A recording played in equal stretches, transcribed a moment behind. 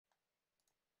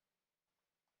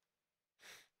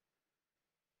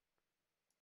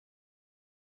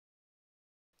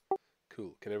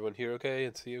Cool. Can everyone hear okay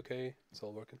and see okay? It's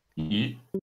all working. Yeah.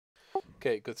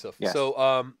 Okay, good stuff. Yes.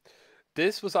 So,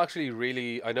 this was actually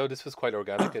really. I know this was quite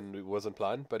organic and it wasn't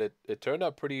planned, but it turned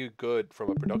out pretty good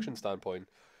from a production standpoint.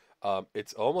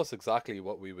 It's almost exactly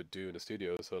what we would do in a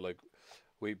studio. So like,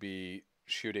 we'd be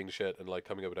shooting shit and like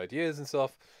coming up with ideas and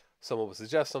stuff. Someone would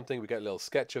suggest something, we get a little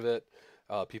sketch of it.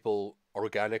 People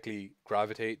organically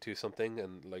gravitate to something,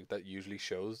 and like that usually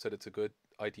shows that it's a good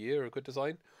idea or a good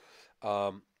design.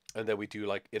 Um, and then we do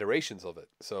like iterations of it.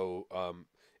 So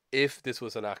if this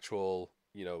was an actual,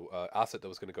 asset that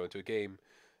was going to go into a game,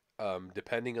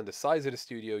 depending on the size of the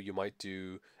studio, you might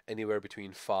do anywhere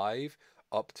between five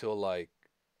up to like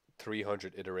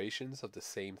 300 iterations of the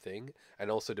same thing, and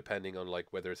also depending on like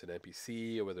whether it's an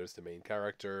NPC or whether it's the main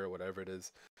character or whatever it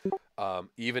is.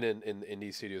 Even in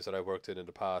these studios that I've worked in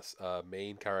the past,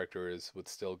 main characters would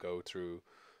still go through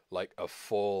like a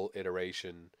full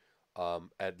iteration,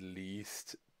 at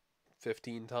least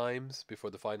 15 times before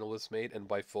the final was made. And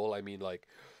by full, I mean like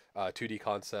 2D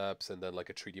concepts and then like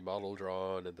a 3D model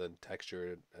drawn and then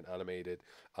textured and animated,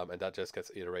 and that just gets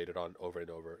iterated on over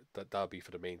and over. That'll be for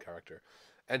the main character.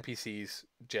 NPCs,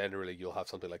 generally you'll have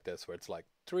something like this where it's like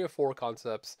three or four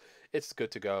concepts, it's good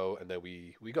to go, and then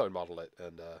we go and model it.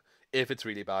 And if it's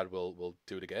really bad, we'll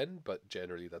do it again, but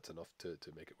generally that's enough to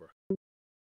make it work.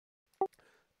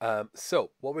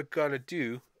 So what we're gonna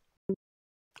do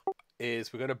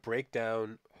is we're gonna break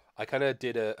down. I kind of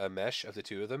did a mesh of the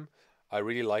two of them. I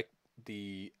really like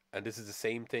and this is the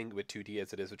same thing with 2D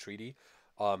as it is with 3D.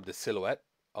 The silhouette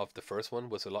of the first one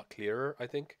was a lot clearer, I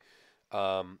think,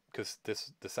 because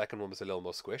the second one was a little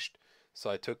more squished. So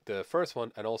I took the first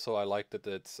one, and also I like that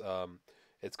it's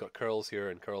got curls here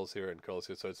and curls here and curls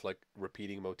here, so it's like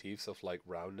repeating motifs of like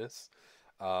roundness.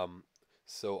 Um,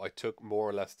 so I took more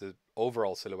or less the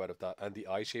overall silhouette of that, and the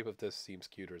eye shape of this seems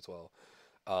cuter as well.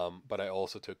 But I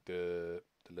also took the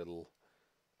little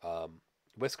um,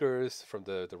 whiskers from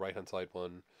the right hand side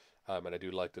one, and I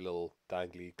do like the little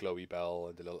dangly glowy bell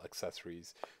and the little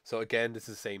accessories. So again, this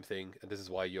is the same thing, and this is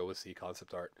why you always see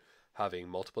concept art having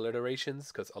multiple iterations,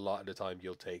 because a lot of the time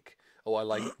you'll take, oh, I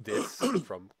like this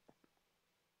from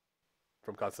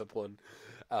concept one,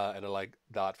 and I like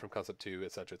that from concept two,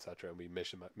 etc., etc., and we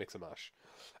mix and mash.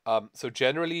 So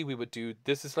generally we would do,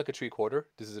 this is like a 3/4.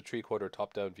 This is a 3/4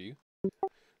 top down view.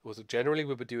 Was generally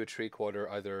we would do a 3/4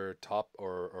 either top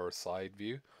or side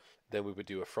view. Then we would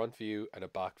do a front view and a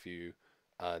back view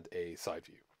and a side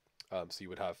view. So you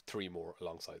would have three more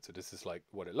alongside. So this is like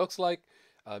what it looks like,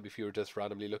 if you were just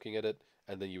randomly looking at it,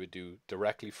 and then you would do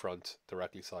directly front,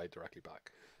 directly side, directly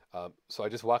back. So I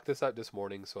just whacked this out this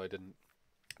morning, so I didn't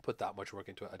put that much work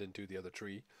into it. I didn't do the other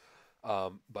three,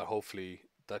 but hopefully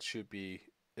that should be.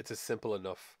 It's a simple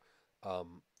enough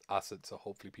asset, so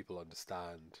hopefully people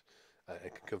understand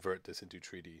and can convert this into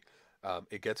 3D.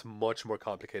 It gets much more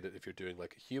complicated if you're doing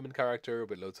like a human character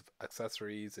with loads of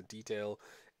accessories and detail.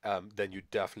 Then you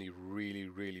definitely really,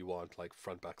 really want like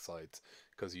front, back, sides,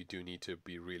 because you do need to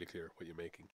be really clear what you're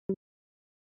making.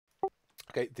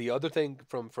 Okay, the other thing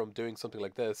from doing something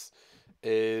like this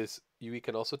is we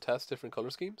can also test different color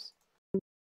schemes,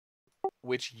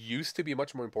 which used to be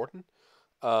much more important.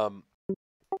 Um,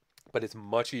 but it's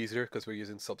much easier because we're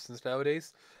using Substance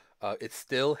nowadays. It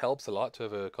still helps a lot to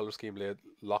have a color scheme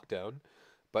locked down,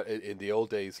 but in the old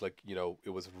days, like it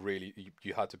was really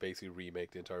you had to basically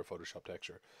remake the entire Photoshop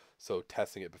texture. So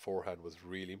testing it beforehand was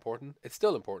really important. It's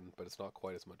still important, but it's not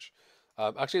quite as much.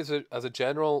 Actually, as a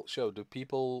general show, do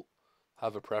people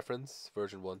have a preference?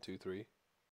 Version 1, 2, 3.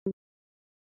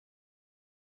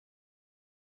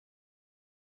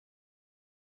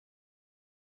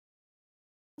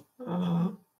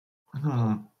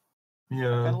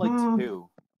 Yeah. I kind of like two.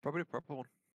 Probably the purple one.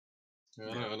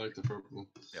 Yeah, I like the purple.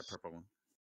 Yeah, purple one.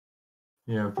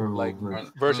 Yeah, purple. Like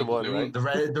Like, version the 1, blue right? one.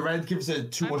 the red gives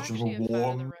it too I'm much of actually a a fan of the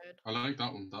warm. red. I like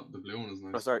that one. The blue one is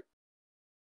nice. Oh, sorry.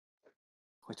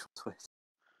 Which one's which?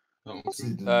 That one's See,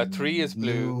 good. the 3 is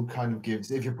blue. Kind of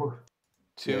gives, if you put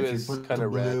 2 if is you put kind the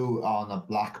of red. blue on a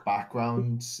black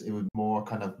background, it would more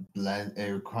kind of blend.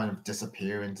 It would kind of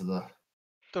disappear into the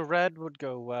The red would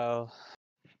go well,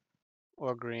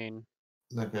 or green.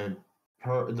 like the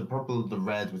purple. The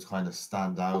red would kind of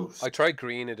stand out. I tried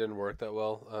green, it didn't work that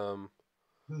well.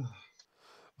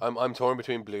 I'm torn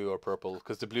between blue or purple,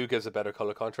 because the blue gives a better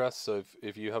color contrast. So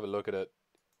if you have a look at it,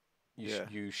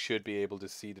 you should be able to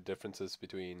see the differences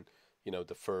between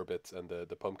the fur bits and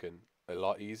the pumpkin a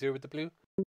lot easier with the blue.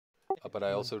 But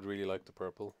I also really like the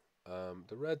purple.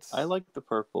 The reds. I like the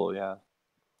purple. Yeah.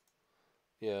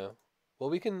 Yeah. Well,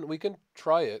 we can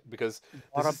try it, because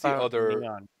What this is the about other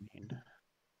neon green?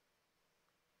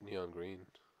 neon green.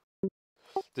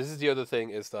 This is the other thing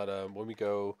is that when we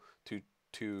go to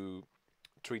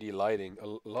 3D lighting,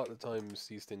 a lot of times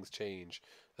these things change,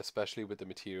 especially with the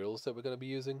materials that we're going to be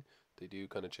using. They do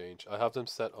kind of change. I have them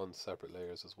set on separate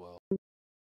layers as well.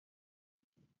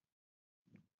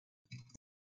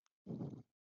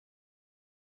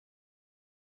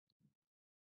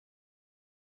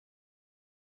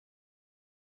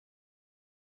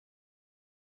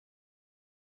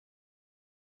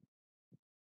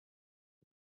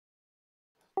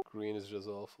 Green is just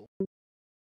awful.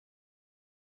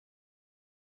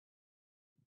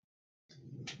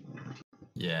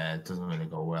 Yeah, it doesn't really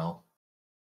go well.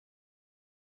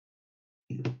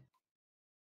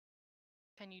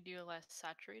 Can you do a less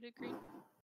saturated green?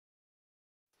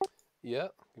 Yeah,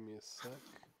 give me a sec.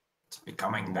 It's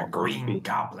becoming the Green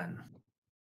Goblin.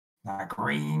 The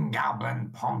Green Goblin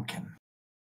pumpkin.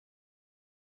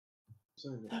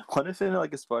 What if in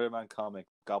like a Spider-Man comic,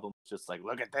 Goblin was just like,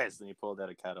 look at this, and he pulled out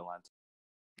a cat o'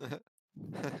 lantern.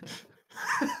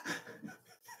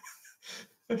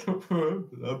 I don't remember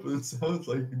that, but it sounds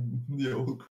like the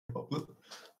old Goblin.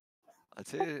 I'd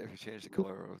say if you change the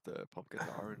color of the pumpkin to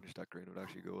orange, that green would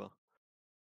actually go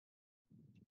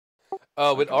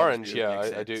well. With Like orange, would yeah,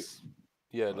 make I do. sense.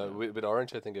 Yeah, But, no, with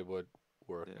orange, I think it would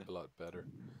work Yeah. a lot better.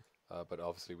 But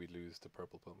obviously, we lose the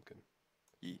purple pumpkin.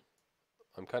 Yee.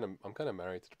 I'm kind of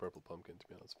married to the purple pumpkin, to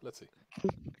be honest. But let's see.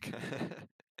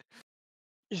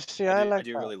 You see, I like I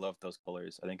do that. really love those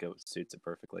colors. I think it suits it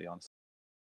perfectly, honestly.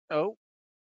 Oh,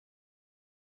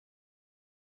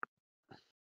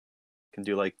 Can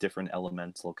do like different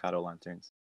elemental cat o'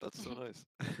 lanterns. That's so nice.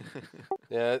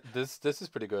 Yeah, this is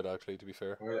pretty good actually. To be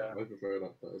fair. I prefer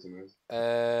that. That is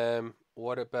amazing.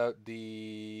 What about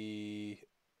the?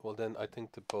 Well, then I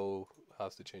think the bow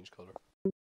has to change color.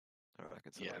 I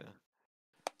reckon so, Yeah. yeah.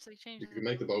 So you change You the can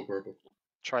make the bow purple.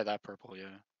 try that purple,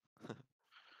 yeah.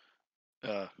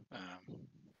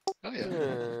 Oh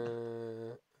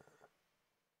yeah.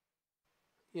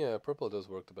 Yeah, purple does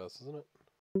work the best, doesn't it?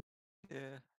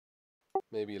 Yeah.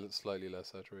 Maybe slightly less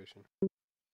saturation.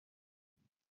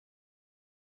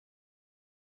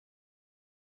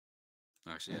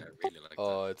 Actually, I really like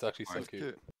Oh, that. it's actually so Orange.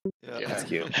 cute. Yeah. That's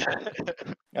cute.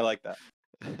 I like that.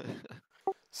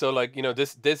 So like,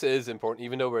 this is important,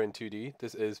 even though we're in 2D,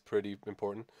 this is pretty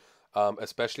important.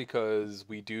 Especially because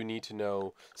we do need to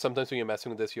know, sometimes when you're messing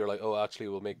with this, you're like, oh, actually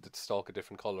we'll make the stalk a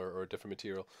different color or a different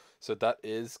material. So that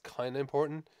is kind of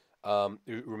important.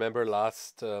 Remember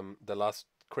the last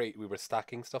crate, we were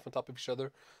stacking stuff on top of each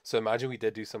other. So imagine we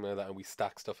did do something like that and we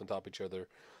stack stuff on top of each other.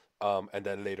 And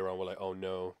then later on we're like, oh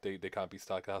no, they can't be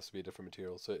stacked, it has to be a different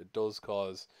material. So it does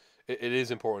cause, it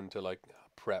is important to like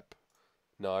prep.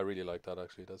 No, I really like that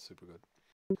actually. That's super good.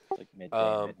 Like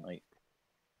midday, midnight.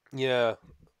 Yeah.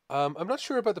 I'm not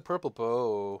sure about the purple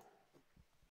bow.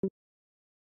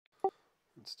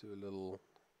 Let's do a little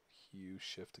hue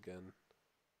shift again.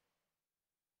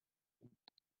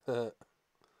 The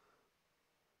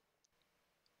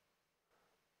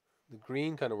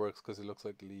green kind of works because it looks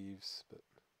like leaves, but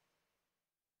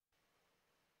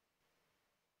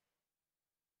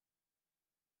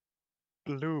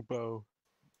Blue bow.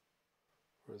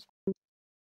 whereas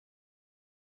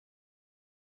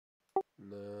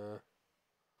nah.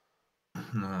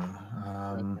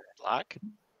 No. Black?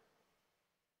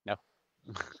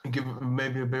 Give it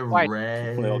maybe a bit of White.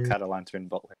 red. Little cat o' lantern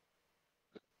butler.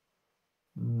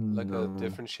 Like a No.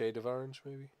 different shade of orange,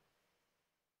 maybe.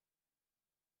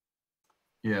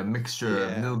 Yeah, mixture,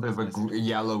 a Yeah, little bit of a that's nice.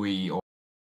 yellowy. Or...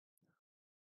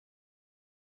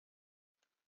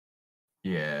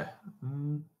 Yeah. I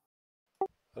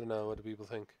don't know. What do people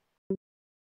think?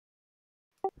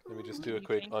 Let me just Can do a you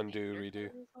quick change the undo, inner redo.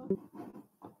 color as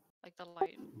well? Like the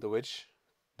light. The which?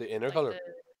 The inner Like color?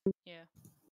 yeah.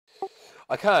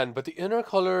 I can, but the inner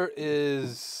color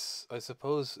is, I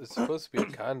suppose, it's supposed to be a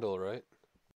candle, right?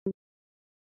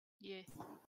 Yeah.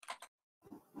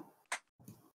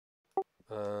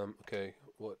 Okay.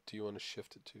 What do you want to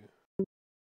shift it to?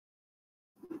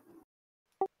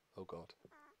 Oh God.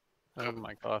 Oh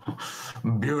my god.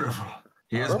 Beautiful.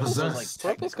 He is Purple's like possessed.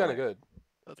 Purple's kind of good.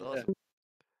 That's awesome.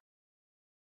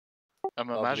 I'm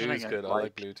Oh, imagining blue's good. I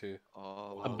like blue too.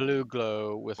 Oh, a wow. blue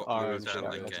glow with What blue is orange. that, Yeah,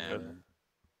 like, that's good.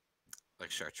 Like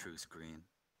chartreuse green.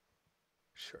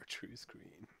 Chartreuse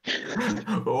green.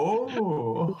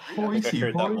 Oh, I think I hoity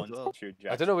heard that toity. one well. too, I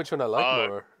Jack. don't know which one I like Oh,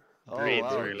 more. Oh, Green's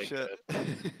wow, really shit.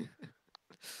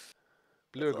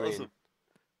 Blue or That's green? awesome.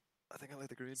 I think I like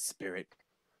the green. Spirit.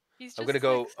 He's I'm just gonna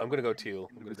go. like, I'm gonna go teal.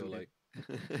 I'm gonna go Blue. like.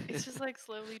 it's just like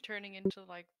slowly turning into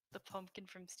like the pumpkin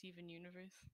from Steven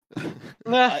Universe.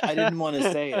 I didn't want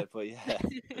to say it, but yeah.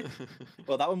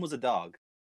 Well, that one was a dog.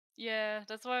 Yeah,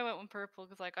 that's why I went with purple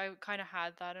because like I kind of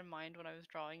had that in mind when I was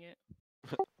drawing it.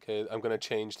 Okay, I'm gonna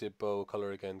change the bow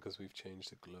color again because we've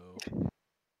changed the glow.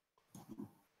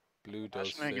 Blue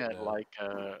does Imagining fit it now. like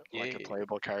a Yeah.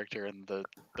 playable character, and the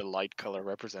light color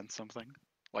represents something,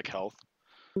 like health.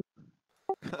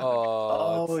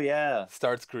 Oh, Oh it yeah.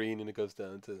 starts green and it goes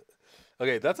down to.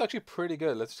 Okay, that's actually pretty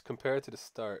good. Let's compare it to the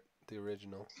start, the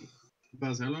original.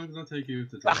 Baz, how long does that take you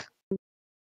to type?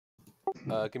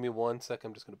 Give me 1 second.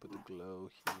 I'm just gonna put the glow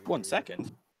here. 1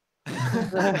 second.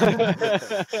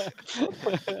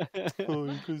 Oh,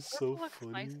 it was so Purple looks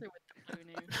funny. nicer with the blue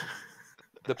now.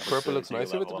 The purple looks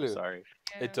nicer with the blue. Sorry.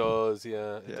 It Yeah. does,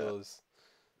 yeah, it Yeah. does.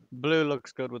 Blue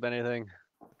looks good with anything.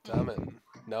 Damn it!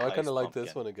 Now I Nice kind of like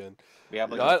this pumpkin. one again. We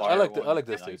have like No, a I fire like one. I like and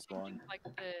a this too. nice one. Like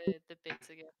the bits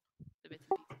again, the bits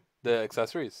and pieces. The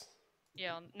accessories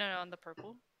Yeah, no, on the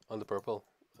purple. on the purple.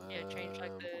 Yeah, change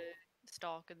like Um, the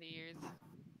stalk and the ears.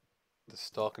 the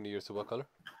stalk and the ears to what color?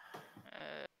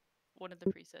 One of the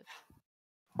presets.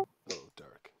 Oh,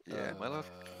 dark. Yeah, my love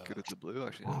good with the blue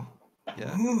actually.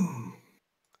 Yeah.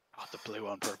 Oh, the blue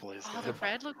on purple is. Oh, the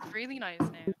red looks really nice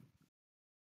now.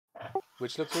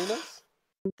 Which looks really nice.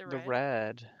 The The red.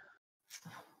 red.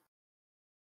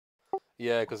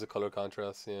 Yeah, because of color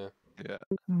contrast. Yeah. Yeah.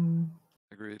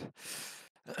 Agreed.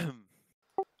 All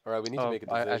right, we need to make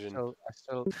a I decision.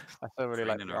 still really Green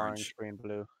like and the orange. green,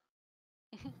 blue.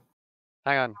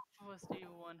 Hang on. Half of us do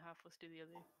one, half of us do the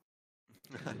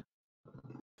other.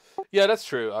 Yeah, that's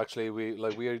true. Actually, we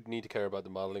need to care about the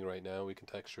modeling right now. We can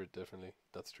texture it differently.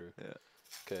 That's true. Yeah.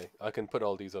 Okay, I can put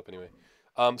all these up anyway.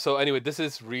 So anyway, this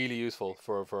is really useful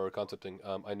for concepting.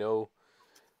 I know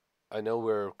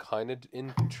we're kind of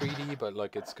in 3D, but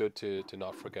like it's good to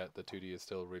not forget that 2D is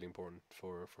still really important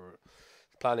for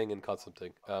planning and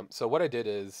concepting. So what I did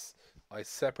is I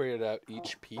separated out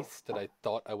each piece that I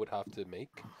thought I would have to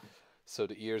make. So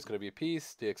the ear is going to be a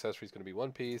piece, the accessory is going to be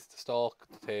one piece, the stalk,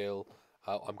 the tail.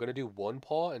 I'm going to do one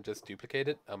paw and just duplicate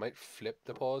it. I might flip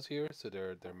the paws here so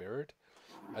they're mirrored,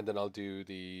 and then I'll do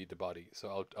the body.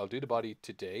 So I'll do the body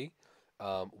today.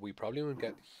 We probably won't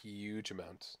get huge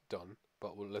amounts done,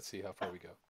 but let's see how far we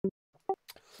go.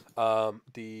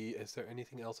 Is there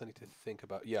anything else I need to think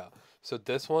about? Yeah. So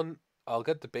this one, I'll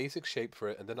get the basic shape for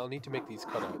it, and then I'll need to make these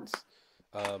cutouts.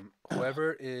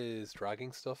 Whoever is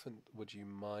dragging stuff, and would you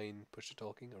mind push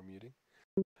talking or muting?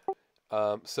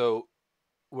 So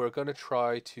we're gonna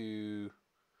try to,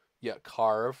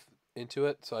 carve into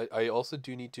it. So I also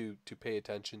do need to pay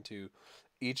attention to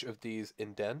each of these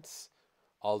indents.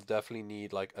 I'll definitely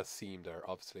need like a seam there,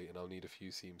 obviously, and I'll need a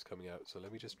few seams coming out. So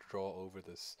let me just draw over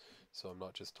this, so I'm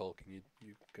not just talking.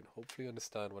 You can hopefully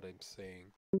understand what I'm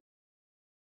saying.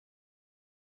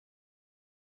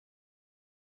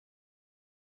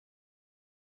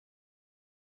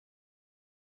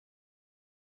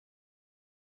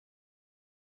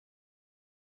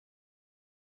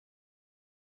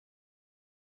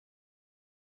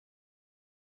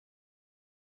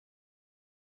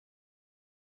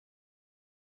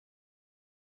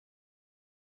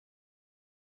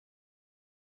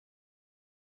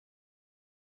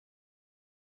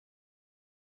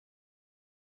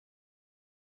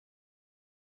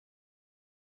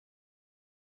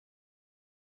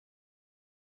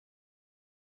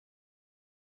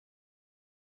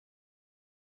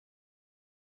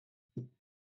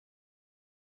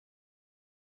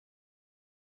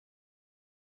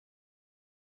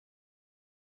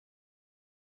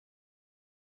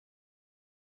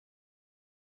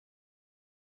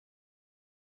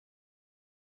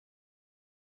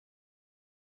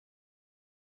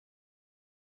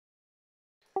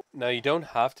 Now you don't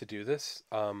have to do this.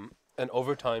 And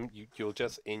over time you'll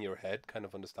just in your head kind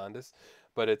of understand this,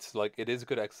 but it's like it is a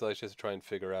good exercise just to try and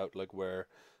figure out like where.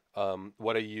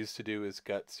 What I used to do is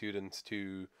get students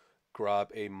to grab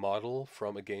a model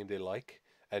from a game they like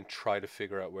and try to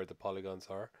figure out where the polygons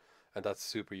are, and that's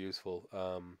super useful.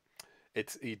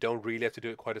 It's you don't really have to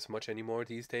do it quite as much anymore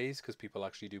these days because people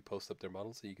actually do post up their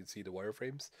models so you can see the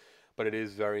wireframes, but it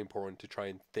is very important to try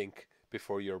and think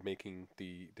before you're making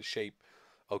the shape.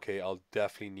 Okay, I'll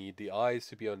definitely need the eyes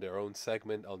to be on their own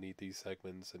segment. I'll need these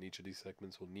segments, and each of these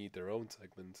segments will need their own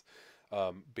segments,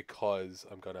 because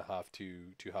I'm gonna have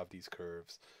to have these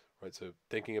curves, right? So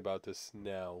thinking about this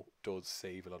now does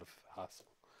save a lot of hassle.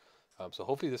 So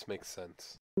hopefully this makes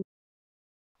sense.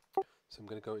 So I'm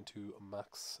gonna go into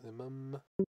maximum.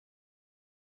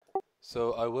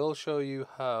 So I will show you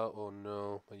how. Oh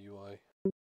no, my UI.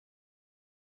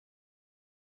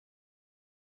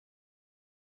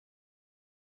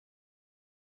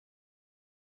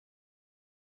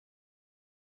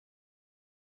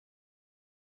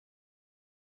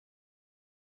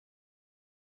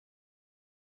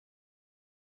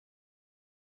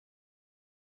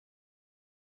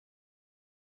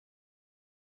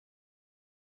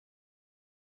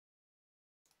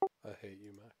 I hate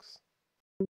you, Max.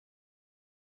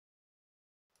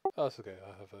 Oh, it's okay.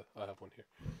 I have one here.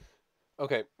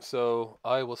 Okay, so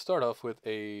I will start off with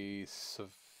a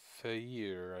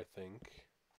sphere, I think.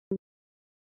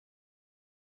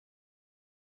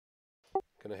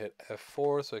 Gonna hit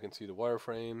F4 so I can see the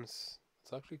wireframes.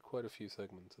 It's actually quite a few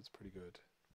segments. It's pretty good.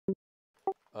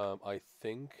 I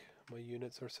think my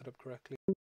units are set up correctly.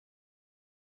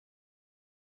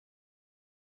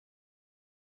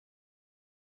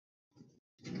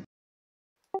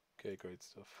 Okay, great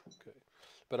stuff. Okay,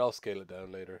 but I'll scale it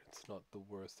down later. It's not the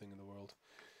worst thing in the world.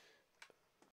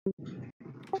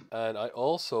 And I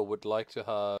also would like to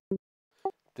have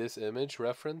this image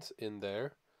reference in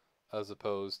there, as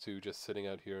opposed to just sitting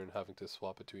out here and having to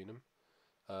swap between them.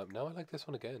 Now I like this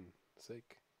one again.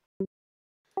 Sick.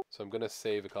 So I'm going to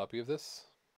save a copy of this.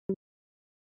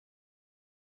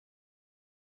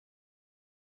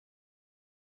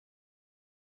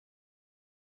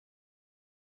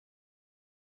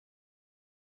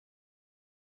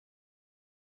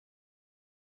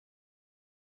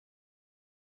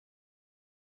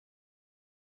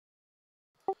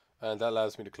 And that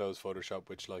allows me to close Photoshop,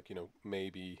 which, like, you know, may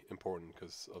be important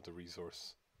because of the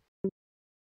resource.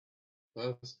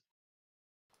 Buzz,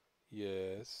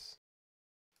 Yes.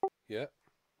 Yeah.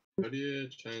 how do you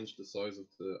change the size of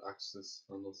the axis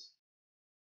handles?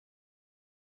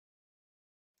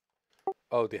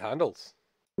 Oh, the handles.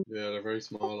 Yeah, they're very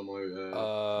small on my.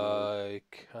 I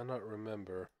cannot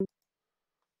remember.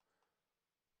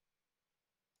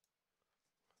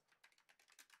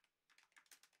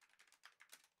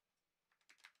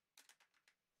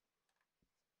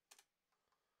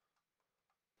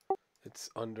 It's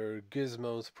under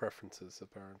Gizmo's preferences,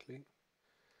 apparently.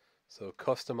 So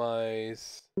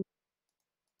customize.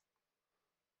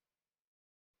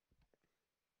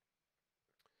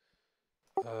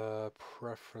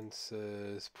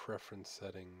 Preferences, preference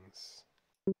settings.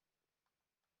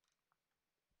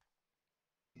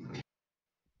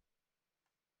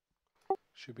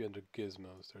 Should be under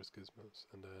Gizmos. There's Gizmos.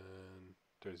 And then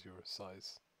there's your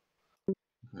size.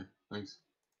 Okay, thanks.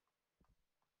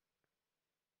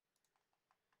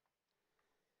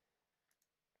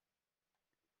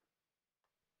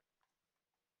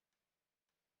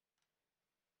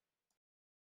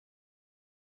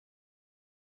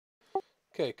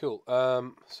 Okay, cool.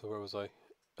 So where was I?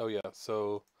 Oh yeah,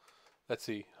 so let's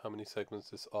see how many segments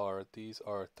this are. These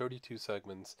are 32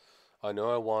 segments. I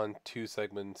know I want 2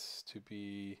 segments to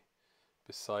be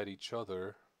beside each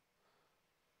other.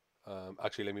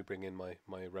 Actually, let me bring in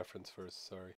my reference first,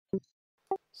 sorry.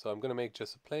 So I'm going to make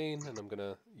just a plane, and I'm going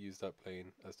to use that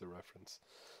plane as the reference.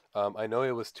 I know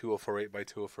it was 2048 by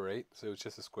 2048, so it was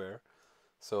just a square.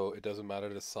 So it doesn't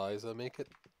matter the size I make it,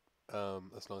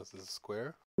 as long as it's a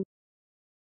square.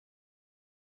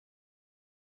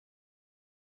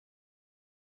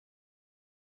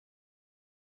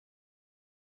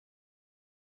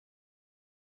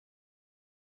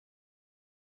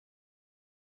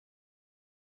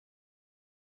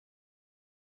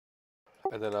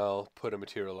 And then I'll put a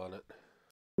material on it.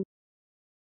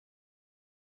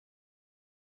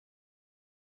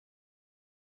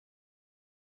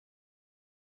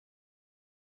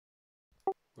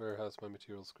 Where has my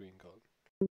material screen gone?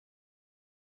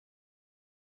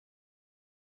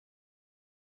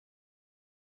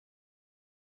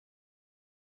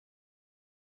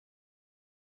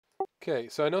 Okay,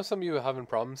 so I know some of you were having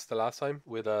problems the last time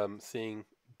with seeing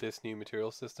this new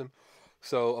material system.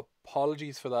 So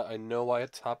apologies for that. I know why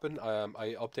it's happened.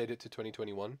 I updated to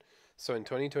 2021. So in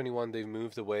 2021 they've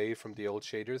moved away from the old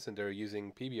shaders and they're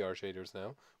using PBR shaders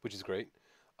now, which is great.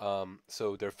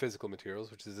 So they're physical materials,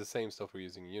 which is the same stuff we're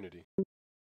using in Unity.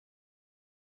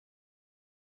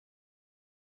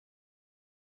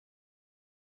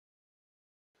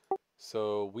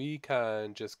 So we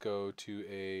can just go to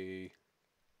a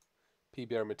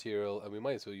PBR material, and we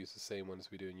might as well use the same one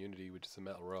as we do in Unity, which is a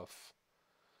metal rough.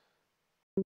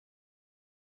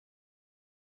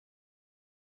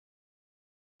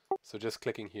 So just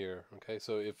clicking here, okay?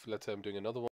 So if, let's say I'm doing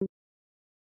another one.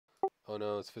 Oh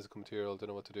no, it's physical material, don't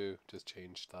know what to do. Just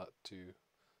change that to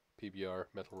PBR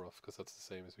metal rough, because that's the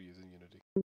same as we use in Unity.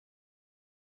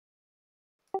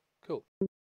 Cool.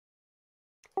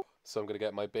 So I'm going to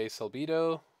get my base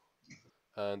albedo,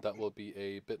 and that will be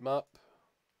a bitmap.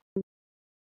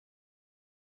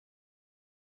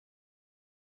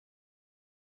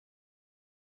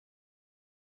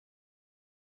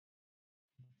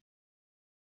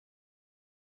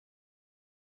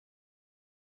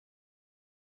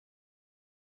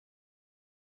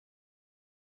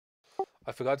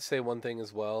 I forgot to say one thing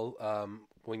as well.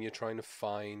 When you're trying to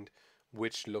find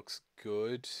which looks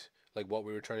good, like what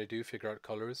we were trying to do, figure out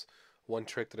colors. One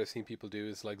trick that I've seen people do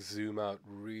is like zoom out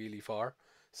really far,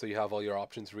 so you have all your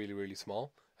options really, really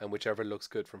small, and whichever looks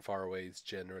good from far away is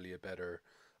generally a better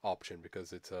option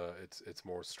because it's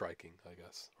more striking, I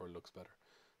guess, or looks better.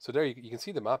 So there you can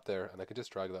see the map there, and I can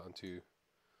just drag that onto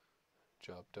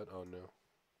job done. Oh no,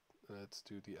 let's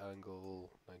do the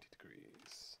angle 90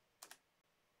 degrees.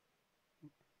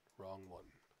 Wrong one.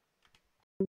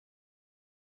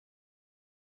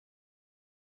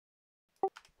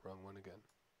 Wrong one again.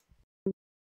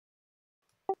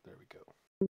 There we go.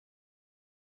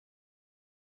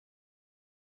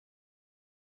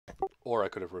 Or I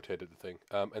could have rotated the thing.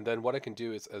 And then what I can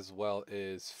do is as well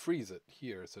is freeze it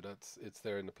here. So it's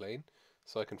there in the plane.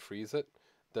 So I can freeze it.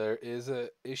 There is a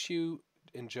issue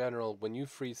in general when you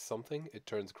freeze something, it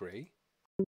turns gray.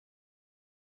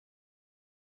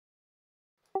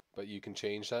 But you can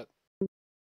change that.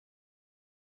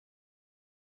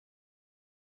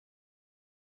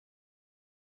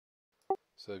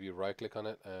 So if you right click on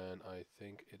it, and I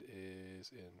think it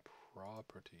is in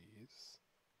properties,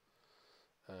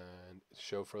 and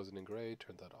show frozen in gray,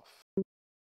 turn that off.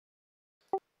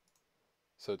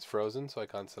 So it's frozen, so I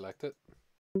can't select it,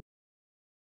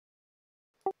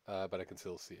 but I can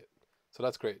still see it. So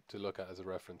that's great to look at as a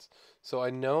reference. So I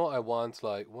know I want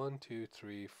like 1, 2,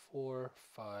 3, 4,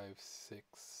 5, 6,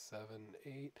 7,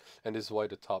 8, and this is why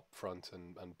the top, front,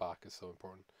 and back is so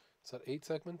important. Is that 8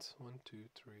 segments? 1, 2,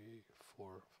 3, 4,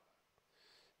 5.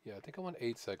 Yeah, I think I want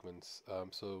 8 segments.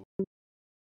 So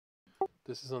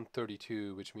this is on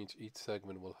 32, which means each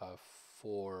segment will have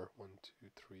 4. 1, 2,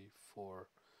 3, 4.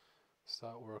 Does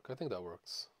that work? I think that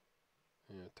works.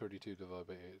 Yeah, 32 divided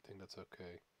by 8. I think that's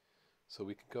okay. So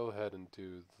we can go ahead and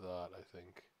do that, I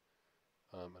think.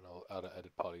 And I'll add an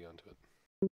edit poly onto it.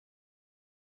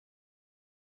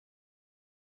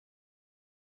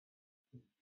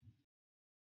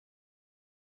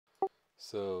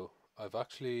 So I've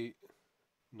actually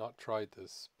not tried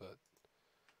this, but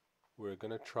we're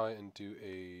gonna try and do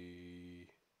a,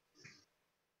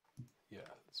 yeah,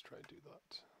 let's try and do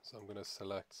that. So I'm gonna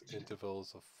select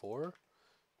intervals of 4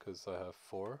 because I have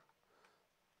 4.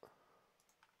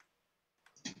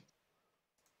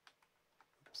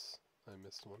 Oops, I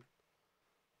missed one.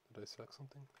 Did I select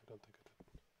something? I don't think I did.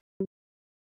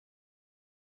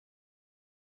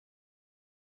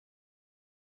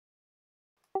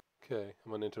 Okay,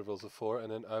 I'm on intervals of 4, and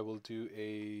then I will do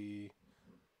a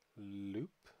loop.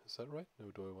 Is that right?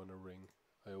 No, do I want a ring?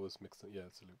 I always mix them. Yeah,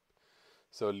 it's a loop.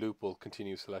 So a loop will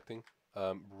continue selecting.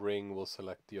 Ring will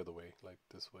select the other way, like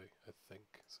this way, I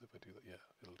think. So if I do that, yeah,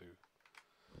 it'll do.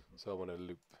 So I want a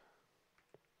loop.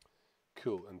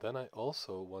 Cool, and then I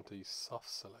also want a soft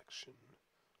selection.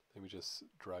 Let me just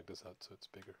drag this out so it's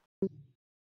bigger.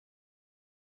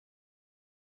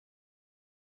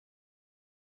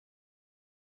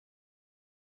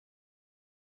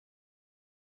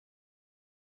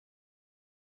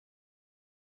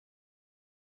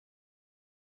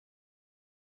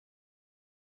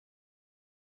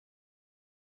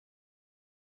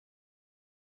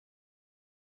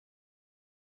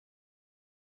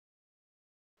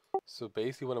 So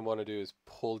basically what I want to do is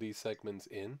pull these segments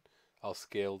in. I'll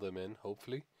scale them in,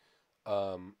 hopefully.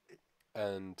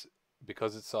 And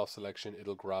because it's soft selection,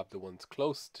 it'll grab the ones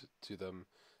close to them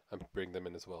and bring them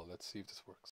in as well. Let's see if this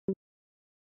works.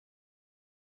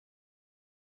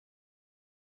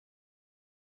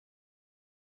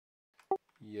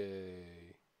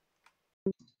 Yay.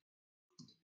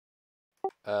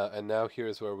 And now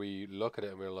here's where we look at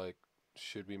it and we're like,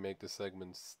 should we make the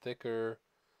segments thicker?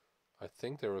 I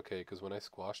think they're okay because when I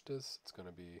squash this, it's going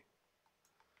to be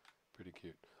pretty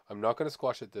cute. I'm not going to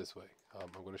squash it this way.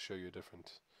 I'm going to show you a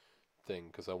different thing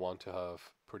because I want to have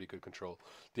pretty good control.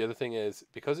 The other thing is,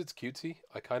 because it's cutesy,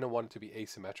 I kind of want it to be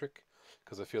asymmetric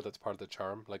because I feel that's part of the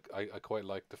charm. Like, I quite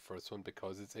like the first one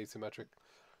because it's asymmetric.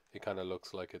 It kind of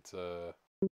looks like it's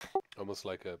almost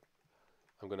like a,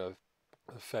 I'm going to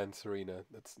a fence arena.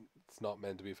 It's not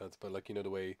meant to be a fence, but like, you know,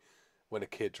 the way when a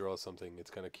kid draws something,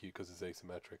 it's kind of cute because it's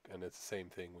asymmetric, and it's the same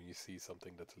thing when you see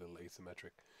something that's a little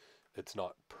asymmetric. It's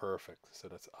not perfect, so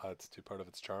that adds to part of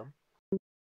its charm.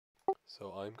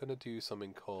 So I'm going to do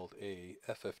something called a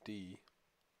FFD,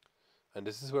 and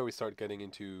this is where we start getting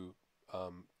into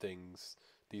things,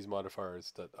 these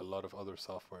modifiers that a lot of other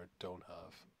software don't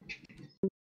have.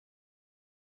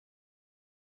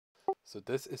 So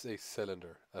this is a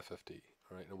cylinder FFD,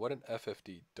 alright, and what an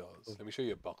FFD does, let me show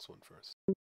you a box one first.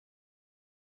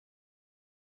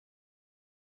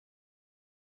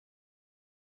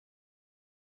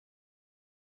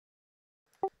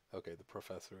 Okay, the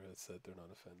professor has said they're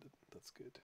not offended. That's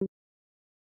good.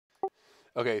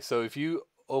 Okay, so if you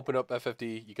open up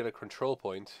FFD, you get a control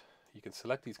point. You can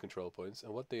select these control points,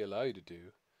 and what they allow you to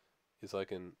do is I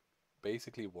can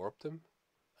basically warp them,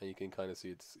 and you can kind of see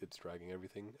it's dragging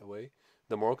everything away.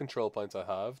 The more control points I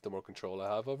have, the more control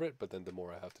I have over it, but then the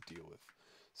more I have to deal with.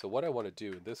 So what I want to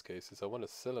do in this case is I want a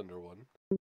cylinder one,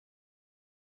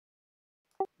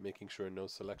 making sure no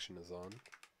selection is on.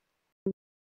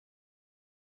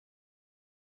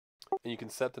 And you can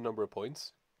set the number of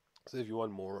points, so if you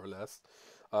want more or less.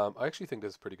 I actually think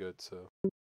this is pretty good.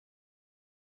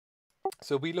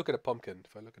 So we look at a pumpkin.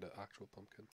 If I look at an actual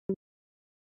pumpkin.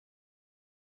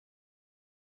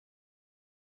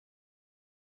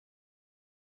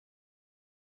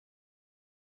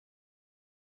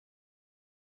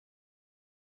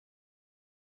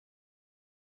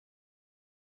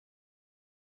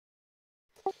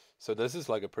 So this is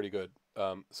like a pretty good.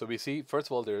 So we see, first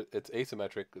of all, it's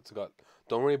asymmetric. It's got,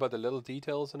 don't worry about the little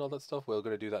details and all that stuff. We're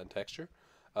going to do that in texture.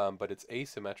 But it's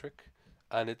asymmetric,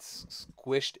 and it's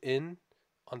squished in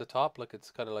on the top. Like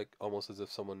it's kind of like almost as if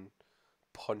someone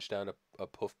punched down a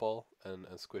puffball and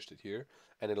squished it here.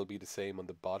 And it'll be the same on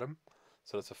the bottom.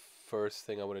 So that's the first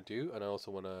thing I want to do. And I also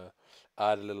want to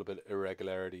add a little bit of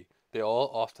irregularity. They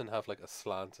all often have like a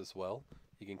slant as well.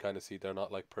 You can kind of see they're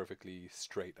not like perfectly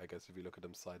straight, I guess, if you look at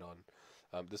them side on.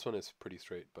 This one is pretty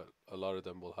straight, but a lot of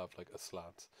them will have like a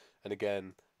slant. And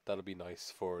again, that'll be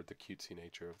nice for the cutesy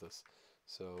nature of this.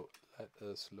 So let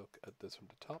us look at this from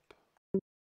the top.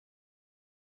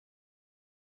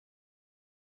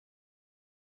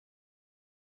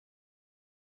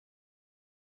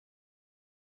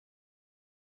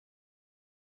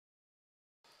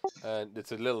 And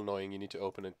it's a little annoying, you need to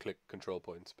open and click control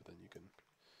points, but then you can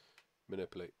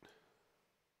manipulate.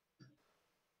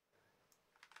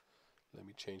 Let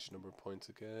me change the number of points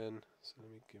again. So let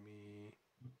me give me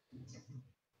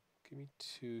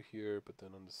 2 here, but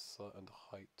then on the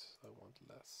height I want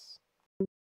less.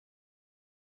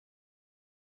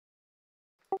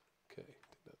 Okay, I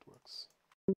think that works.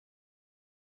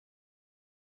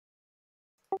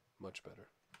 Much better.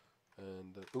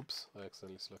 And oops, I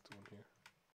accidentally selected one here.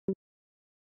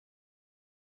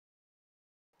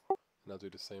 And I'll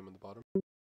do the same on the bottom.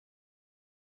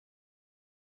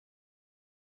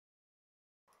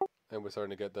 And we're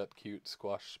starting to get that cute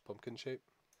squash pumpkin shape.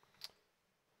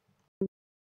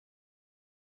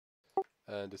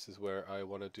 And this is where I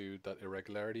want to do that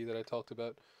irregularity that I talked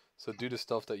about. So do the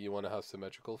stuff that you want to have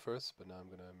symmetrical first, but now I'm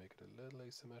going to make it a little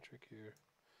asymmetric here.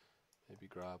 Maybe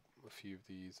grab a few of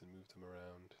these and move them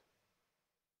around.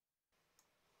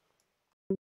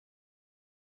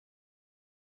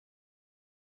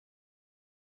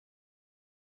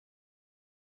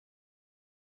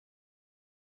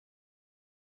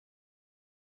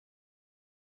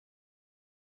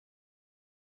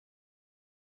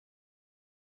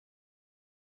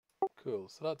 Cool,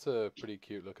 so that's a pretty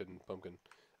cute looking pumpkin.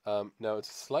 Now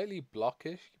it's slightly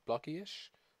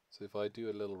blocky-ish. So if I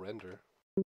do a little render.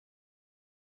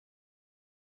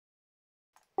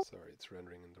 Sorry, it's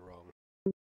rendering in the wrong.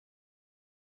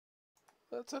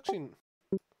 That's actually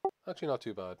not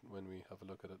too bad when we have a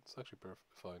look at it. It's actually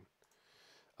perfectly fine.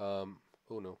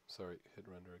 Oh no, sorry, hit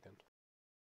render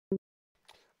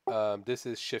again. This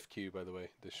is Shift Q, by the way.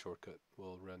 This shortcut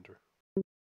will render.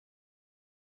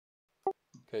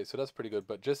 Okay, so that's pretty good,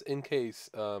 but just in case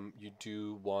you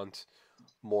do want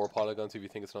more polygons if you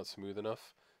think it's not smooth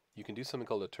enough, you can do something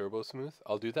called a turbo smooth.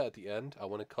 I'll do that at the end. I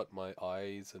want to cut my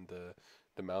eyes and the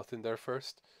mouth in there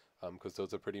first, because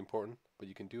those are pretty important, but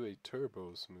you can do a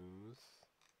turbo smooth.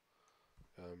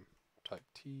 Type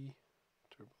T,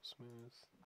 turbo smooth.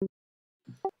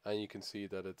 And you can see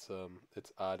that it's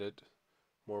added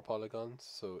more polygons,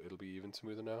 so it'll be even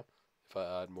smoother now. If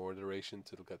I add more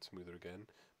iterations, it'll get smoother again.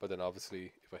 But then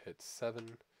obviously, if I hit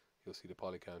 7, you'll see the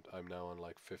poly count. I'm now on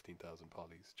like 15,000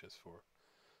 polys just for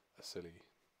a silly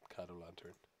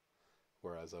cat-o'-lantern,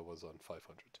 whereas I was on 500.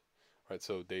 Right,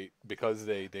 so because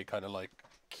they kind of like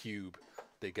cube,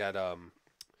 they get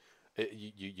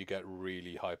you get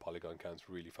really high polygon counts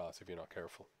really fast if you're not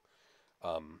careful.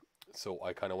 So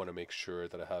I kind of want to make sure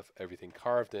that I have everything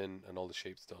carved in and all the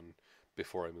shapes done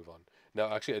before I move on.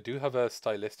 Now, actually, I do have a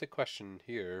stylistic question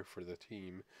here for the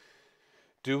team.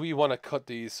 Do we want to cut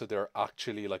these so they're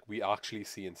actually like we actually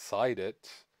see inside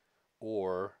it,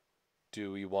 or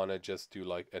do we want to just do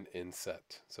like an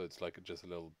inset so it's like just a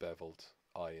little beveled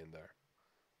eye in there?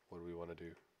 What do we want to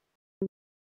do?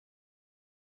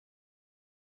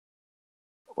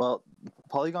 Well,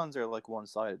 polygons are like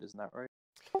one-sided, isn't that right?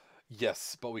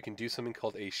 Yes, but we can do something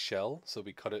called a shell. So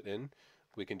we cut it in.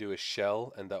 We can do a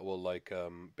shell, and that will like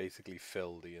basically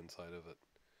fill the inside of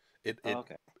it.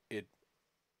 It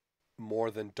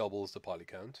more than doubles the poly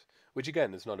count, which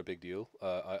again is not a big deal.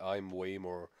 I'm way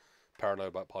more paranoid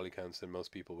about poly counts than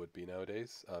most people would be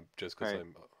nowadays, just because Right.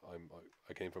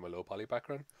 I came from a low poly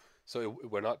background, so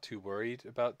we're not too worried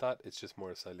about that. It's just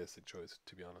more a stylistic choice,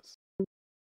 to be honest.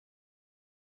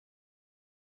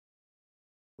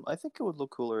 I think it would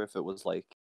look cooler if it was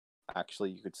like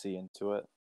actually you could see into it.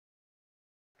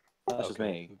 That's just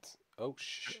me. Oh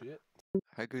shit!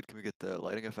 How good can we get the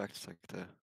lighting effects? Like the.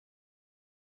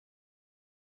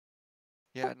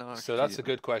 Yeah, no. So that's a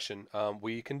good question.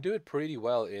 We can do it pretty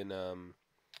well in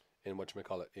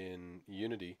whatchamacallit, in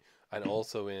Unity, and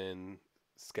also in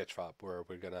Sketchfab, where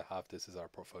we're gonna have this as our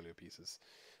portfolio pieces.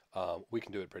 We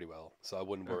can do it pretty well, so I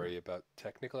wouldn't worry about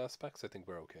technical aspects. I think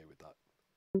we're okay with that.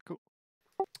 Cool.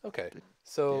 Okay,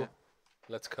 so yeah.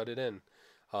 let's cut it in.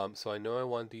 So I know I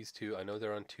want these two. I know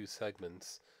they're on 2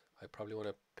 segments. I probably want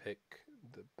to pick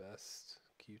the best,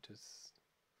 cutest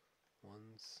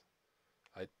ones.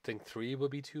 I think 3 would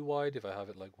be too wide. If I have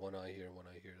it like one eye here, one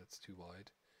eye here, that's too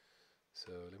wide.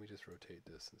 So let me just rotate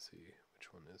this and see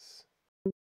which one is.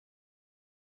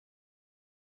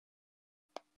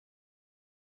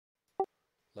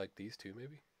 Like these two,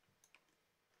 maybe?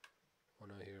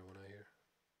 One eye here, one eye here.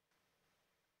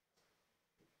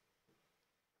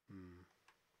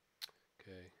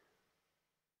 Okay.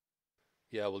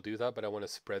 Yeah, we'll do that, but I want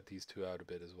to spread these two out a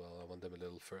bit as well. I want them a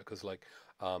little further, because like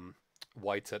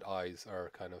white set eyes are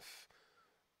kind of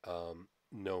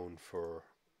known for,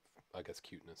 I guess,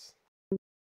 cuteness.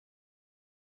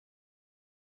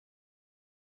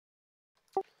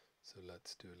 So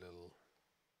let's do a little,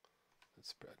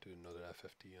 let's do another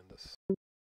FFD on this.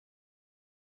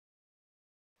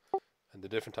 And the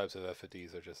different types of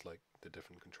FFDs are just like the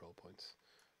different control points.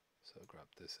 So grab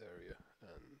this area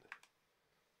and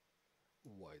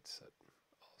white set,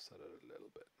 offset it a little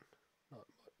bit, not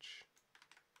much.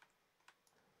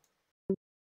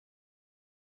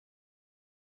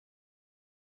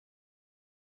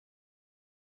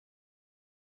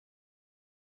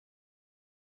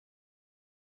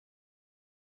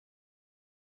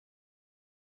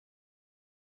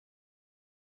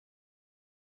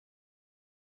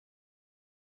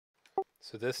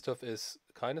 So this stuff is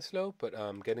kind of slow, but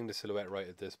getting the silhouette right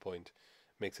at this point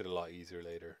makes it a lot easier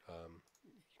later.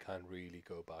 You can't really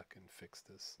go back and fix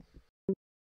this.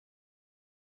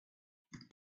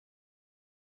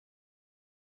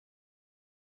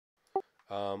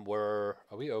 Are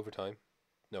we overtime?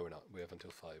 No, we're not. We have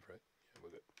until 5, right? Yeah,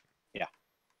 we're good. Yeah.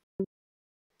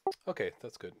 Okay,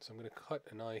 that's good. So I'm going to cut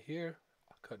an eye here,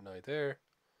 cut an eye there,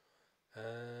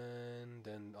 and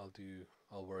then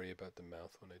I'll worry about the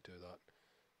mouth when I do that.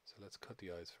 So let's cut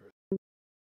the eyes first.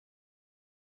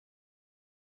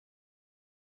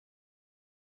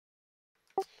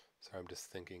 Sorry, I'm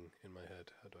just thinking in my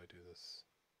head, how do I do this?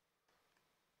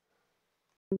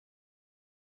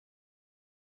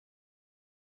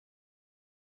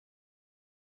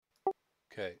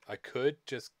 Okay, I could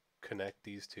just connect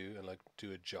these two and like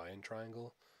do a giant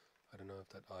triangle. I don't know if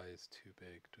that eye is too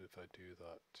big. If I do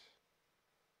that.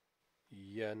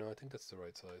 Yeah, no, I think that's the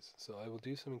right size. So I will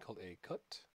do something called a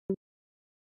cut.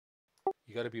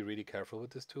 You got to be really careful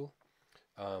with this tool.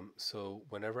 So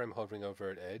whenever I'm hovering over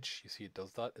an edge, you see it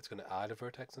does that. It's going to add a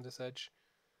vertex on this edge.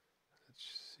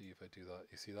 Let's see if I do that.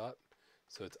 You see that?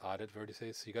 So it's added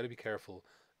vertices. So you got to be careful.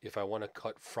 If I want to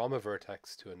cut from a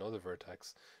vertex to another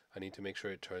vertex, I need to make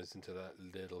sure it turns into that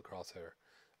little crosshair.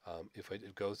 If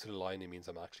it goes to the line, it means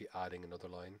I'm actually adding another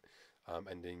line.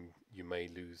 And then you may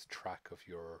lose track of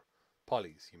your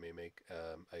polys. You may make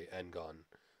a n-gon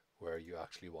where you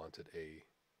actually wanted a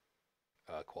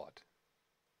quad.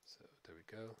 So there we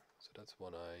go. So that's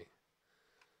one eye.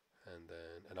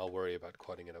 And I'll worry about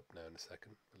quadding it up now in a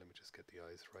second. But let me just get the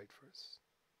eyes right first.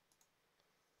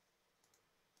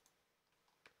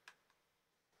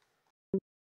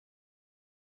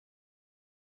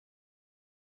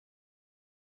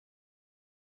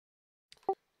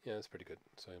 Yeah, that's pretty good.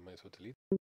 So I might as well delete.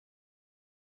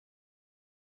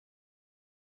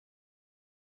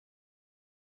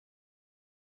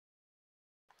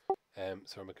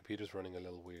 Sorry, my computer's running a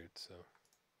little weird, so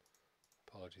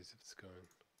apologies if it's going.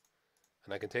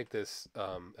 And I can take this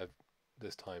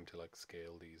this time to like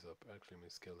scale these up. Actually, I'm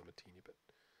gonna scale them a teeny bit.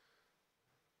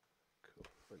 Cool.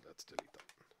 Well, let's delete that.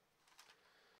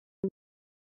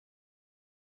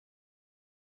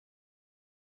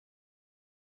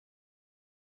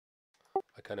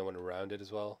 I kind of want to round it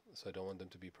as well, so I don't want them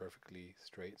to be perfectly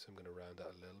straight. So I'm going to round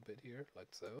that a little bit here, like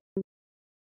so.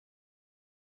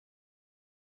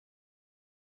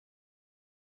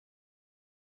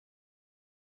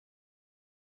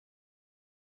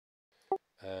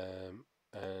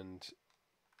 And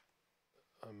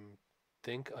I'm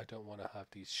think I don't want to have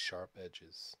these sharp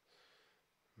edges.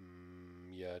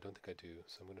 Yeah, I don't think I do.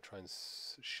 So I'm going to try and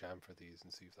chamfer these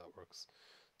and see if that works.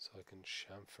 So I can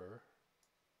chamfer.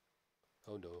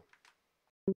 Oh no.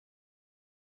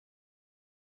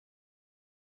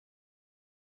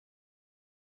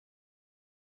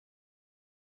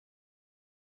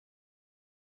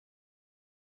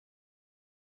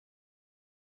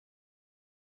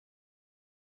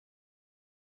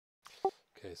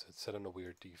 Okay, so it's set on a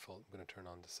weird default. I'm going to turn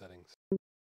on the settings.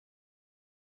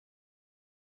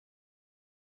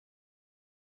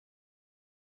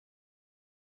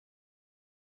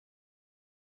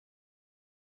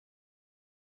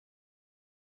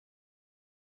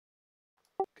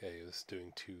 Okay, it's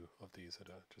doing 2 of these. I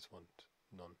just want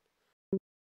none.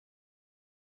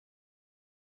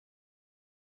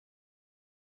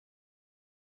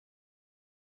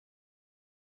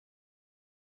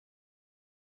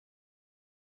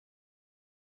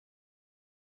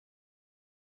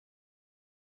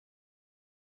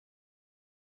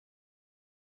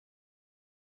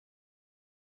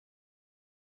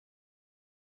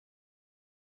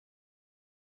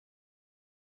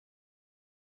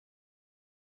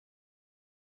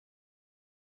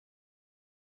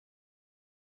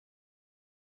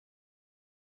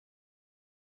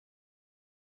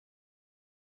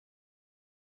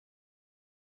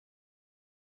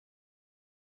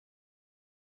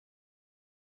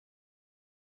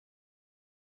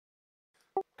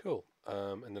 Cool.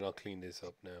 And then I'll clean this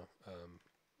up now.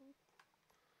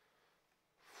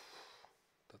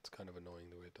 That's kind of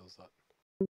annoying the way it does that.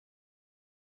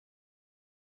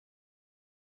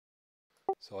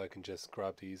 So I can just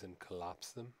grab these and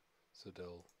collapse them, so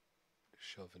they'll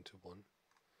shove into one.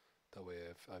 That way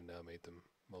I've now made them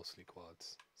mostly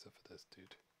quads, except for this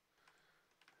dude.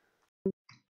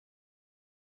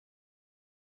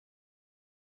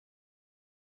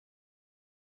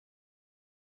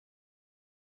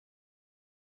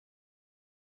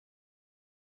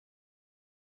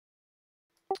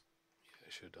 Yeah, I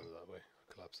should have done it that way.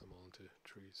 Collapse them all into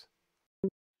trees.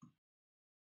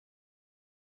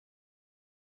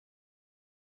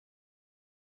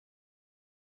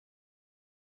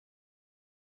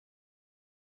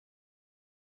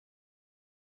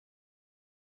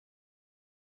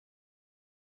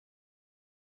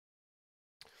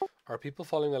 Are people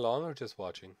following along or just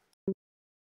watching?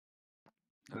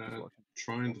 I'm just watching.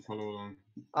 Trying to follow along.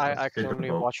 I can Take a only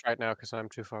vote. watch right now because I'm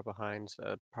too far behind. So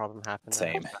a problem happened. and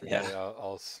I Same, just can't yeah. get Okay,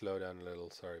 I'll slow down a little.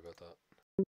 Sorry about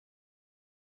that.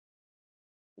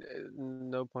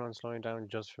 No point on slowing down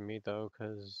just for me though,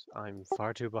 because I'm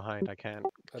far too behind. I can't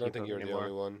I don't keep think up you're the anymore.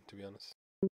 only one, to be honest.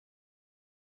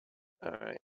 All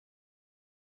right.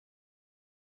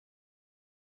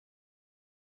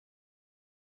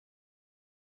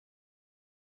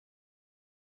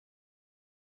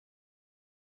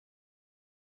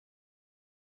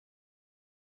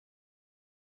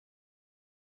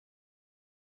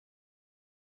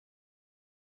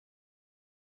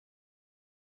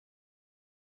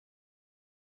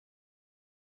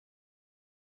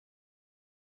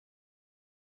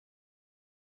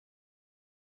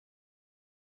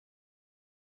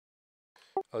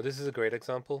 Oh, this is a great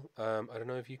example. I don't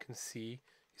know if you can see. You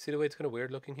see the way it's kind of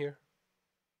weird looking here?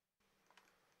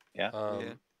 Yeah.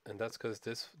 Yeah. And that's because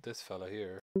this fella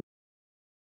here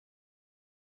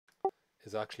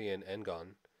is actually an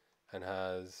Ngon and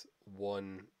has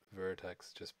one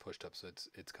vertex just pushed up. So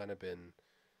it's kind of been,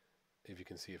 if you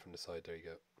can see it from the side, there you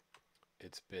go.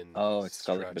 It's been Oh, it's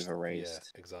got like a bit of stretched. a Yeah,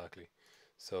 raised. exactly.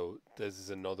 So this is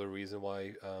another reason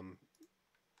why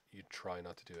you try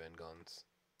not to do Ngons.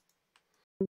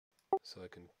 So I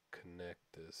can connect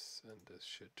this, and this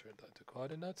should turn that into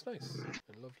quad, and that's nice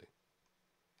and lovely.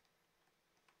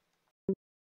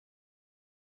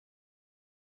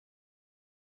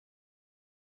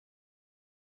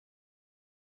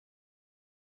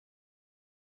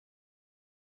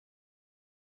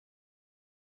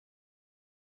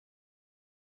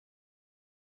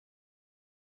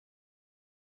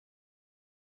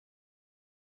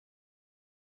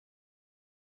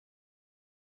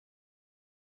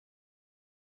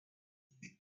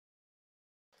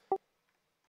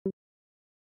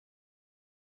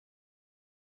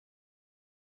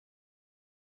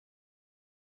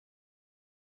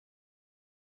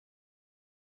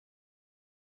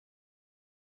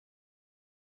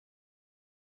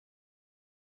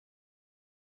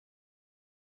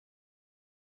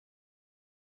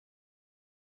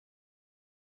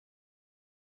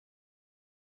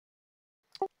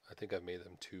 I think I've made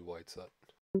them too white set.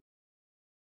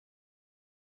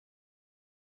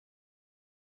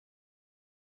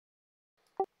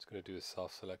 Let's Gonna do a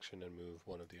soft selection and move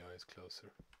one of the eyes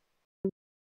closer.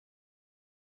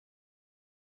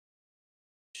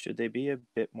 Should they be a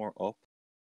bit more up?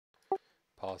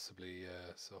 Possibly,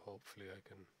 yeah. So hopefully I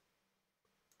can.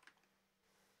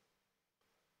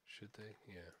 Should they?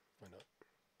 Yeah, why not?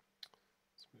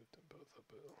 Let's move them both up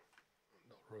a little.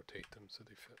 And I'll rotate them so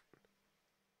they fit.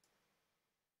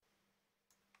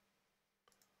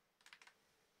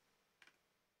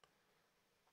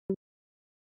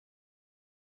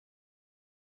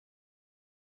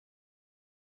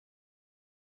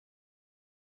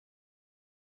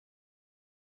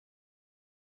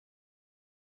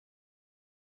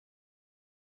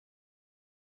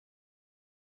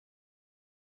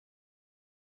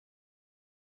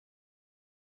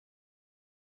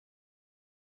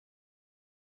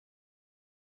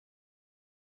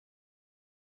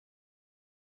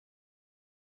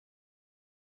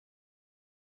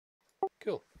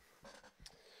 Cool.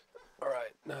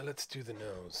 Alright, now let's do the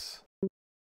nose.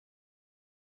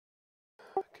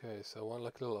 Okay, so I want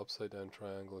like a little upside down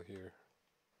triangle here.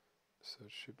 So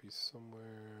it should be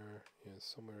somewhere, yeah,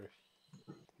 somewhere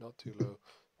not too low,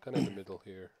 kind of in the middle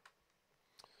here.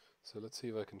 So let's see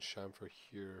if I can chamfer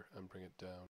here and bring it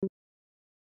down.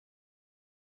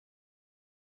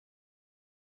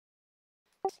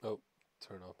 Oh,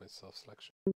 turn off my soft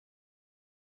selection.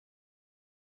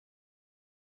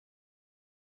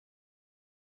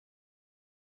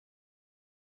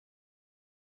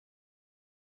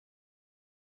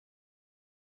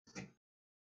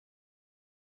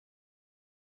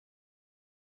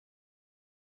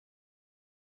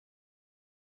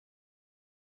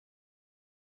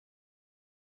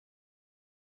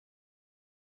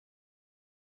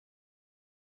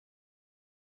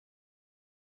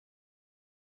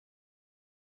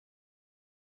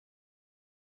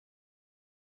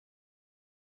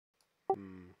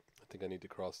 I think I need to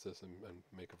cross this and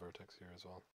make a vertex here as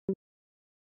well.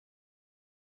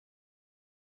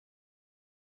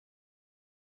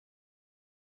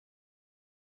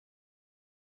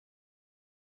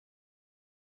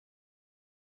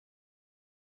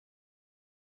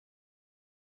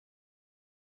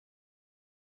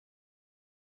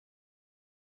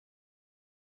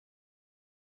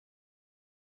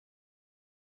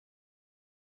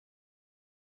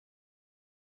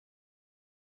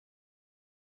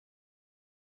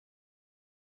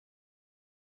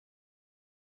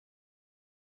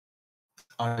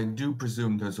 I do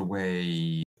presume there's a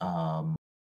way, now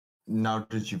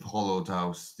that you've hollowed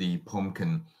out the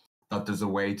pumpkin, that there's a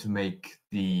way to make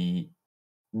the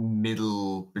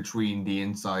middle between the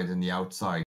inside and the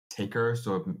outside thicker,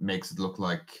 so it makes it look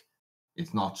like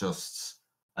it's not just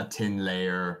a thin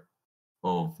layer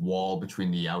of wall between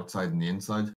the outside and the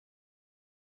inside.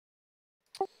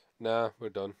 Nah, we're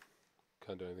done.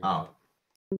 Can't do anything Oh. with that.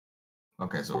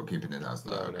 Okay, so we're keeping it as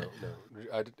that. No, Okay.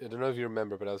 no. I don't know if you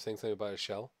remember, but I was saying something about a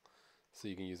shell, so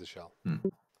you can use a shell.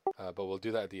 But we'll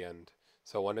do that at the end.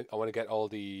 So I want to get all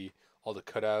the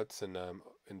cutouts and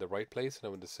in the right place, and I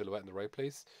want the silhouette in the right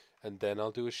place, and then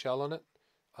I'll do a shell on it,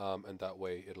 and that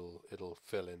way it'll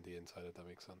fill in the inside, if that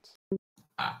makes sense.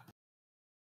 Ah.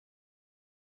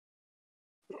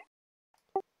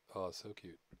 Oh, so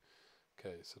cute.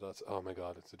 Okay, so that's, oh my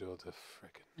god, it's a dual to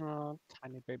frickin'. Oh,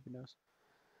 tiny baby nose.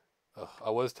 I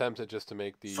was tempted just to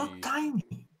make So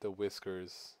tiny. the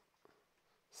whiskers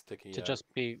sticky To out. just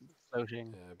be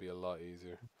floating. Yeah, it'd be a lot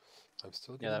easier. I'm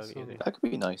still Yeah, getting that would be easy. That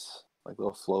could be nice, like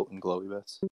little floating glowy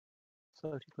bits.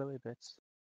 Floaty glowy bits.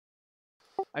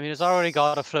 I mean, it's already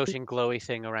got a floating glowy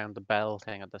thing around the bell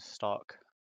thing at the stock.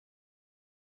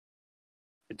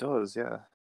 It does, yeah.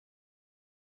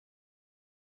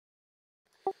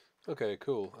 Okay,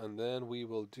 cool. And then we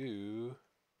will do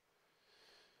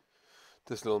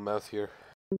this little mouth here.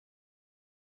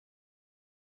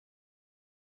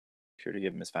 Sure to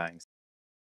give him his fangs.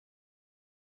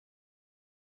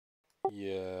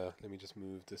 Yeah, let me just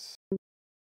move this.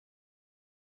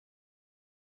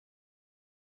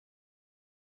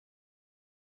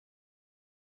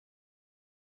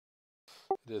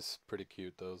 It is pretty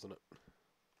cute though, isn't it?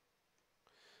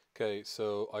 Okay,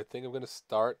 so I think I'm going to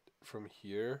start from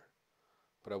here,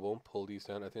 but I won't pull these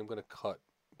down. I think I'm going to cut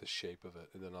the shape of it,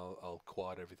 and then I'll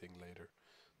quad everything later.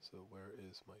 So where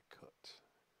is my cut?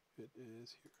 It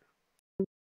is here.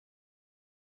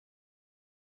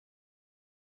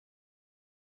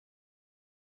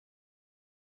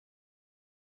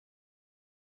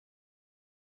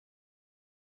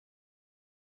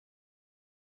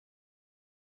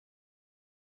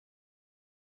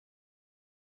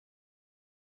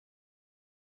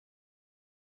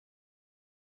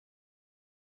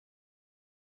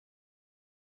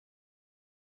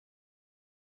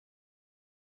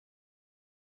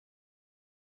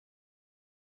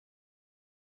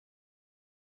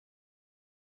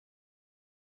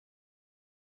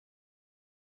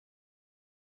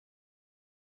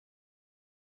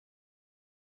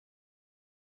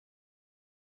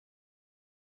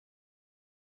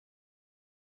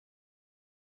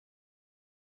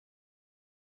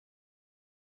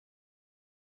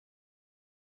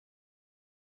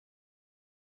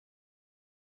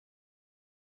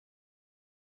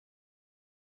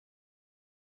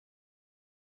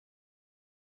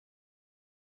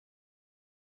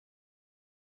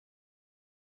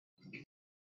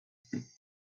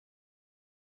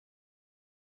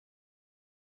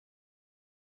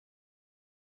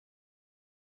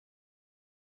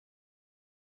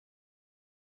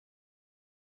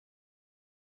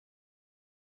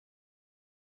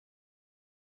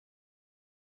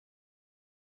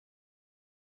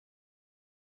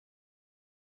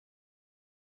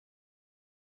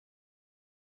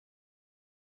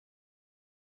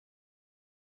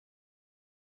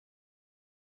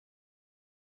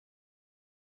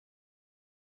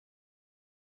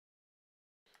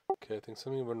 Okay, I think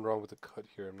something went wrong with the cut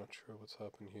here. I'm not sure what's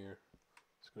happened here.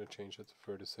 Just gonna change that to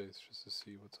vertices just to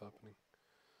see what's happening.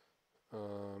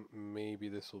 Maybe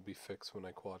this will be fixed when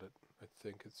I quad it. I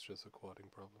think it's just a quadding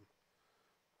problem.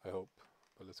 I hope.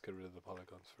 But let's get rid of the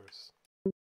polygons first.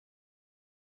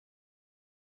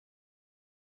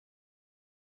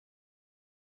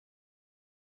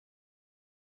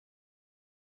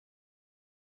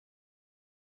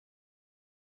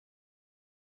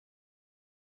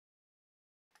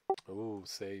 Oh,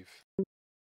 save.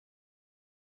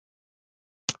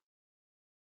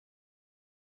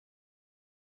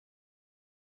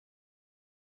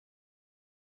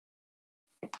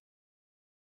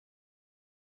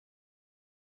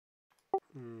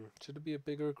 Should it be a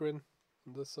bigger grin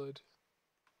on this side?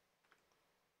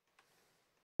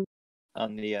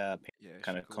 On the Yeah, it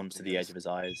kind should of go comes to up the edge of his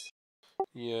eyes.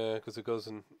 Yeah, because it goes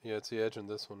in. Yeah, it's the edge on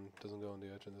this one. It doesn't go on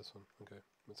the edge on this one. Okay,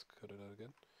 let's cut it out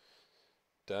again.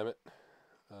 Damn it.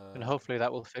 And hopefully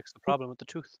that will fix the problem with the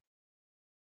tooth.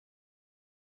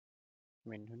 I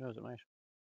mean, who knows, it might.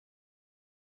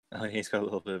 Oh, he's got a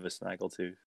little bit of a snaggle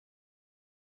too.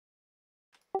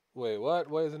 Wait, what?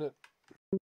 Why isn't it?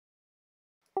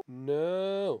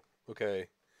 No. Okay.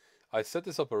 I set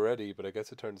this up already, but I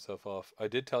guess it turned itself off. I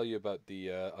did tell you about the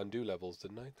undo levels,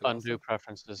 didn't I? the last Undo time?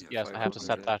 preferences. Yeah, Yes, I have to 500,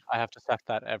 set yeah. that. I have to set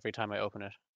that every time I open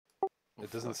it. Oh,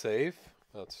 It doesn't fuck. save?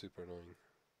 Oh, that's super annoying.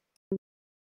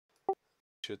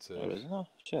 Should save. Oh, is it? Oh,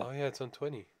 shit. Oh yeah, it's on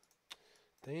 20.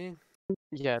 Dang.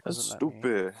 Yeah, it That's doesn't let me.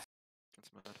 stupid.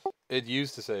 That's mad. It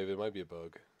used to save. It might be a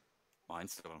bug.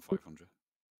 Mine's still on 500.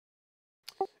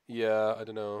 Yeah, I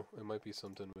don't know. It might be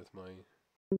something with my...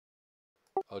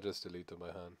 I'll just delete them by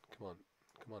hand. Come on.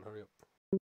 Come on, hurry up.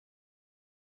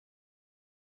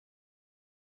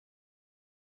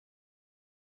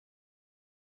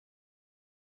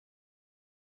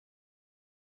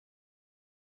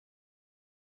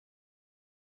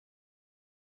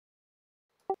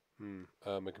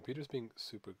 My computer's being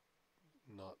super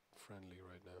not friendly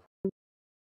right now.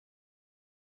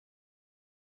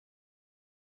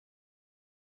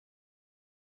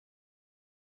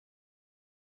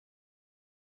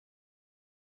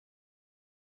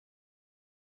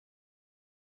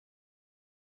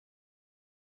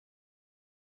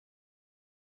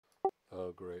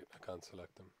 Oh great, I can't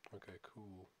select them. Okay,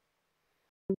 cool.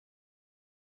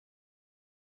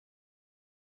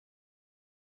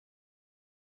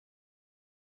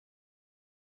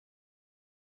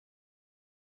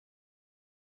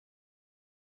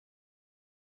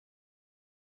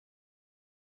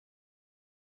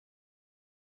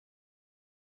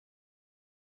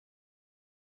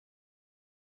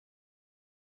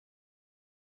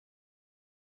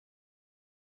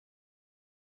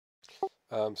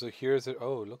 So here's it.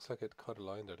 Oh, it looks like it cut a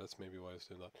line there. That's maybe why it's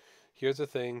doing that. Here's a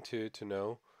thing to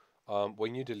know.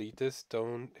 When you delete this,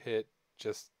 don't hit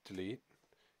just delete,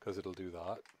 because it'll do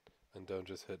that, and don't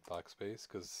just hit backspace,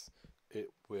 because it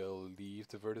will leave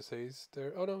the vertices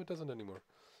there. Oh no, it doesn't anymore.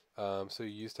 So you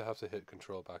used to have to hit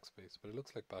Control backspace, but it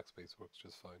looks like backspace works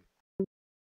just fine.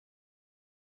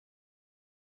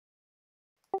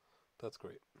 That's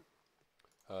great.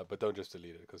 But don't just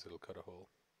delete it, because it'll cut a hole.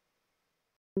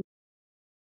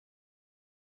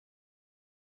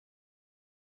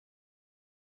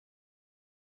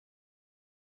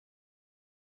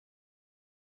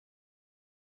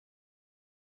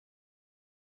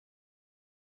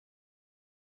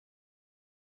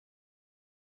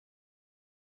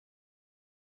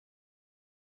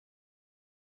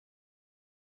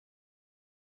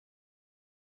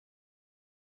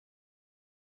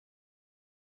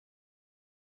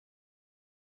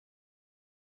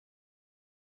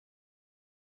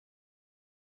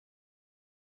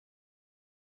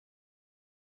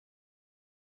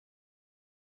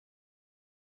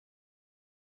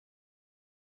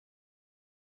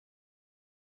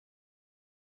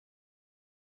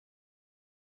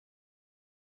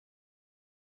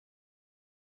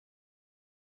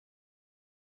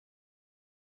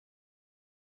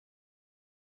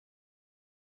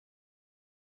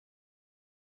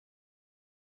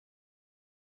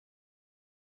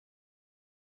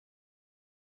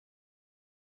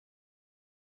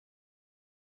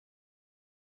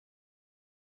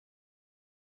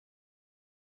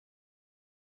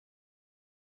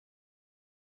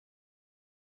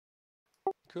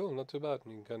 Cool, not too bad.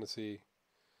 You can kind of see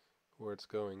where it's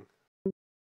going.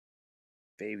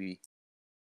 Baby.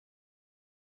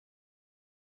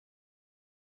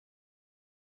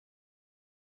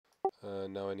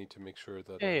 Now I need to make sure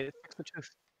that... Hey, it fixed the tooth.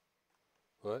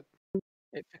 What?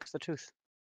 It fixed the tooth.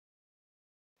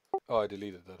 Oh, I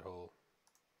deleted that whole...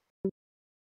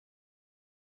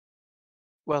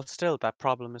 Well, still, that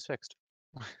problem is fixed.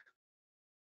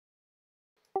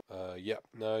 Yeah,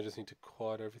 now I just need to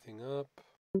quad everything up.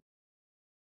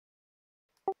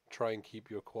 Try and keep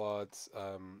your quads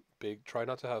big. Try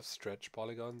not to have stretch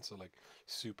polygons, so like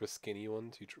super skinny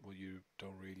ones. You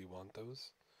don't really want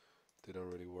those. They don't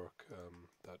really work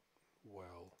that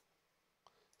well,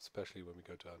 especially when we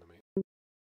go to animate.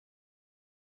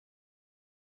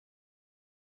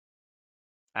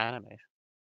 Animate.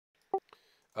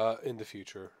 In the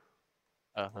future,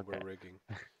 Oh, when okay. we're rigging,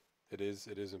 it is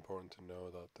important to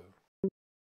know that though.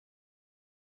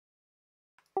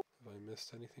 Have I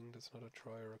missed anything that's not a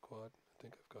tri or a quad? I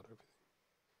think I've got everything.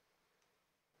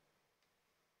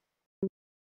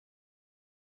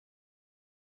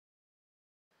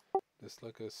 There's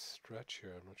like a stretch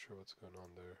here. I'm not sure what's going on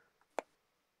there.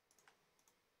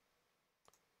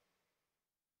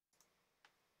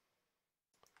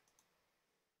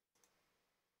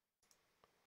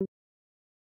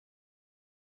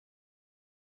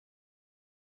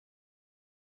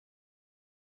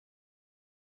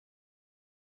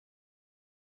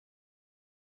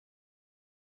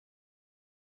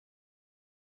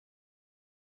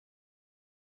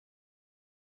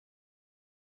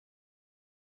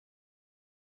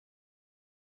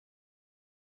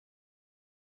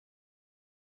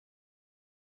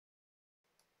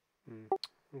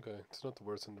 Okay, it's not the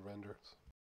worst in the renders.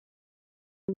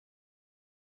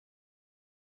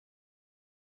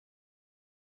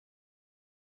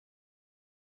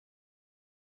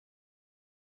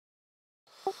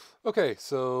 Okay,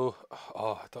 so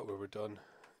I thought we were done.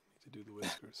 Need to do the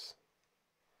whiskers.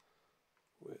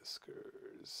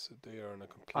 Whiskers. They are on a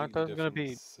completely those gonna different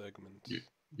be- segment.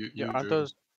 Yeah, aren't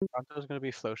those going to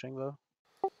be floating though?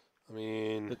 I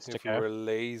mean, That if stick we out? were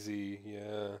lazy,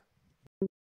 yeah.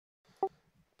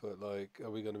 But like,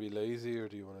 are we gonna be lazy or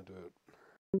do you want to do it?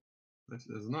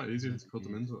 It's not easy to cut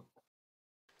them into it.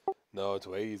 No, it's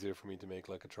way easier for me to make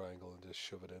like a triangle and just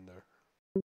shove it in there.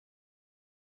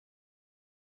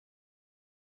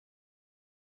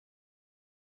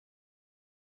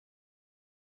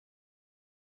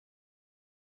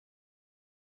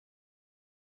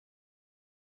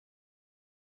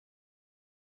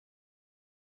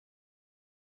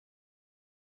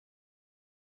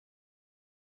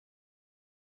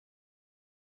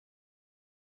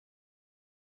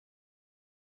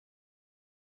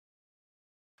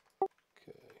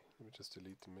 Okay, let me just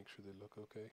delete them, make sure they look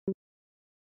okay.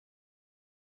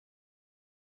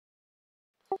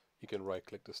 You can right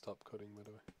click to stop cutting, by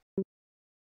the way.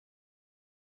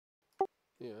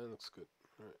 Yeah, that looks good.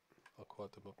 Alright, I'll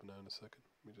quad them up now in a second.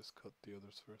 Let me just cut the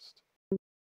others first.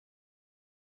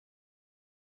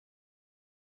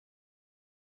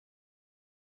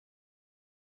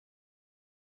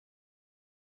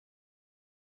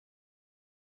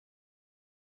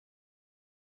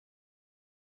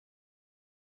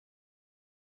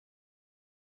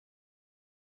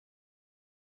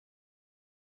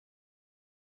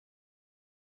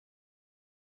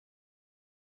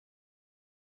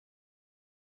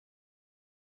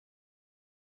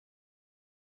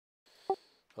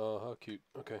 Oh, how cute.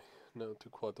 Okay, now to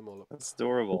quad them all up. That's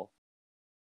adorable.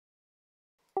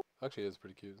 Actually, it's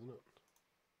pretty cute, isn't it?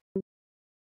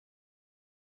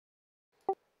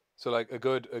 So like a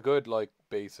good like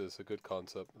basis, a good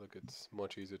concept. Like it's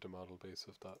much easier to model based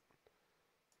off that.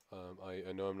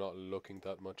 I know I'm not looking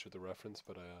that much at the reference,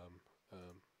 but I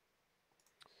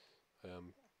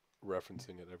am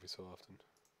referencing it every so often.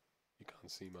 You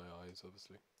can't see my eyes,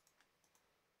 obviously.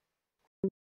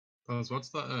 Paz, what's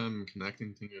that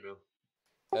connecting thing you're doing?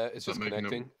 It's Is that just making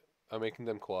connecting. them- I'm making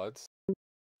them quads.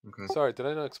 Okay. Sorry, did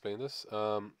I not explain this?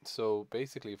 So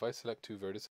basically, if I select two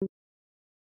vertices,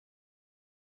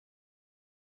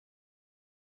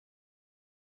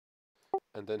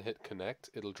 and then hit connect,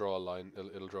 it'll draw a line.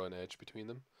 It'll draw an edge between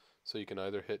them. So you can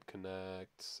either hit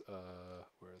connect.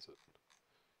 Where is it?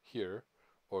 Here,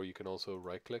 or you can also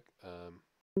right click.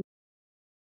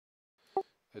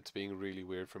 It's being really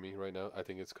weird for me right now. I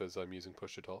think it's because I'm using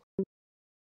push to talk.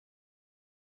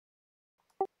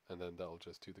 And then that'll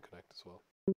just do the connect as well.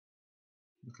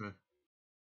 Okay.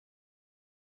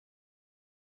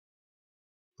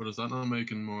 But is that not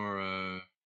making more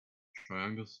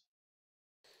triangles?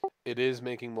 It is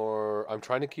making more. I'm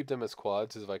trying to keep them as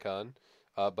quads as I can,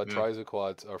 but Yeah. tries with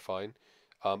quads are fine.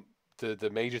 The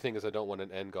major thing is I don't want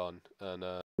an end gone,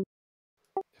 and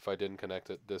if I didn't connect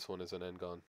it, this one is an end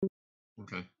gone.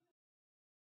 Okay.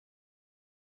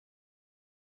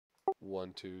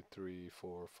 1, 2, 3,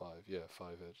 4, 5. Yeah,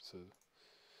 5 edges.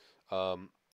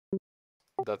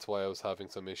 That's why I was having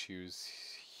some issues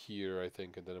here, I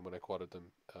think, and then when I quadded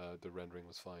them, the rendering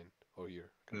was fine. Oh,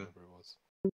 here, I can't remember what it was.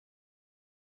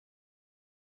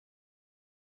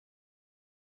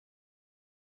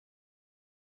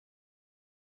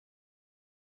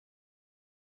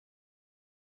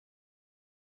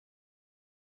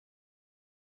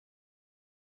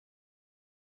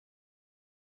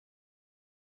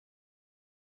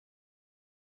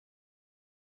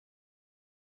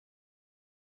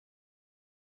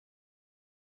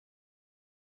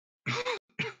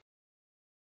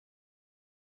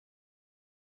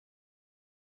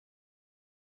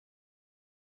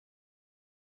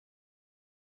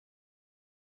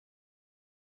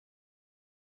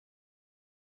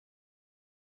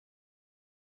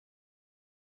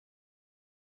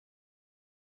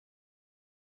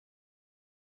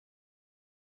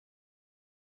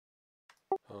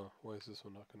 Oh, why is this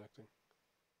one not connecting?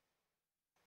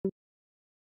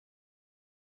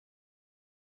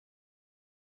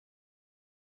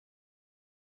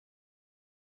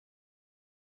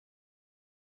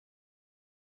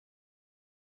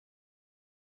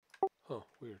 Oh,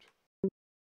 weird.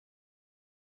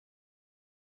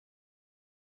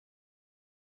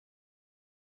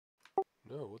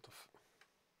 No, what the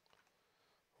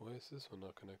why is this one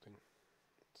not connecting?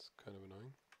 It's kind of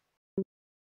annoying.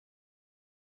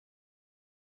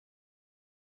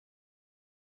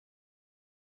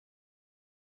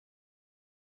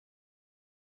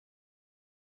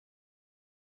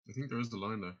 I think there is a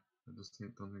line there. I just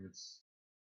don't think it's.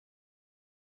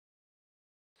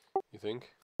 You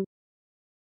think?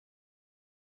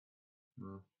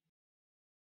 No.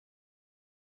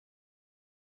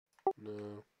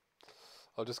 No.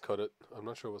 I'll just cut it. I'm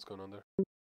not sure what's going on there.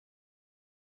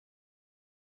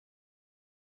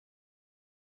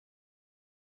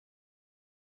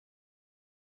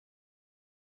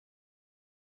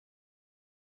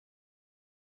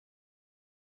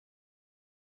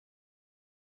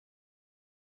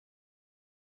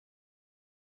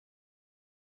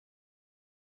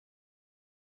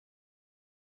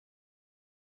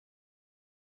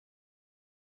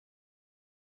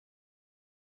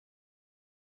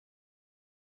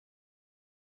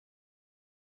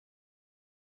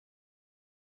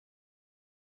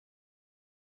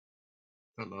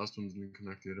 That last one didn't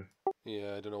connect either.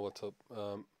 Yeah, I don't know what's up.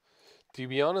 To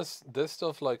be honest, this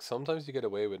stuff, like, sometimes you get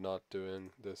away with not doing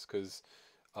this because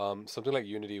something like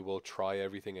Unity will try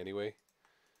everything anyway,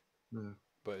 Yeah.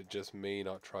 but it just may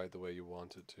not try it the way you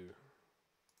want it to.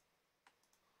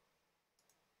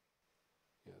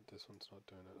 Yeah, this one's not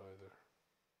doing it either.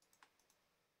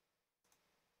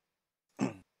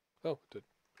 Oh, it did.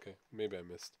 Okay, maybe I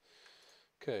missed.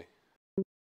 Okay.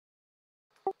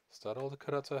 Is that all the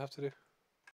cutouts I have to do?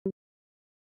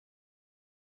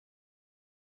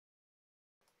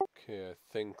 Okay, I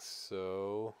think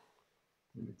so.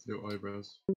 You need to do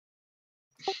eyebrows.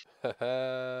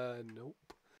 Haha, nope.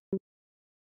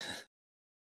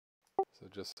 So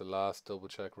just the last double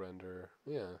check render.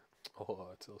 Yeah. Oh,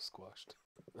 it's all squashed.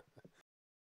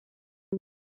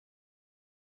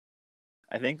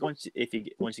 I think once you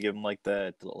give them like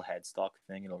the little headstock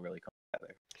thing, it'll really come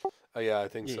together. Oh yeah, I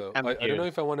think Yeah, so. I'm I don't know here.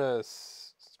 if I want to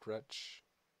stretch.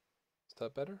 Is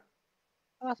that better?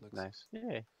 That's Looks- nice.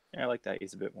 Yeah. Yeah, I like that.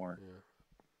 He's a bit more. Yeah,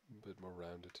 a bit more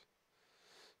rounded.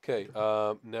 Okay,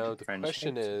 now the French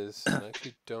question shaped. is, I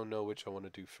actually don't know which I want to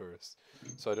do first.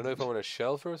 So I don't know if I want to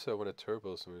shell first or I want to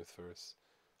turbo smooth first.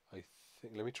 I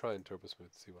think, let me try and turbo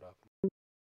smooth, see what happens.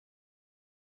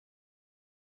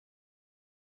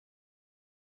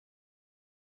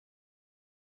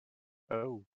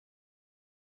 Oh.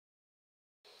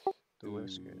 The Ooh,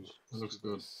 whiskers. That looks let's do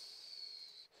good.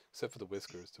 this. Except for the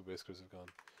whiskers have gone.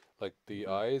 Like the Mhm.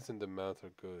 eyes and the mouth are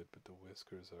good, but the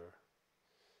whiskers are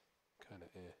kind of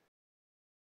eh.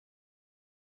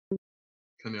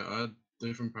 Can you add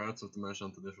different parts of the mesh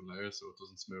onto different layers so it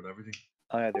doesn't smooth everything?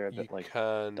 Oh yeah, they're a You bit like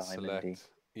can diamondy. select.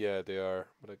 Yeah, they are.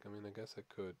 But I mean, I guess I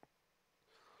could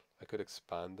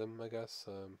expand them. I guess.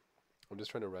 I'm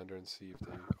just trying to render and see if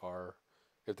they are,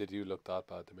 if they do look that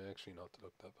bad. They may actually not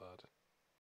look that bad.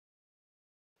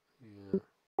 Yeah.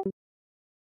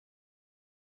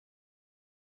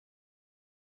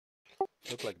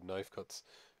 Look like knife cuts.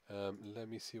 Let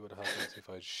me see what happens if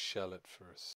I shell it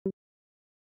first.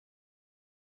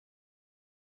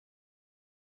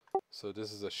 So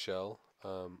this is a shell.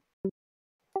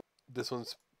 This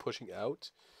one's pushing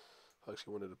out. I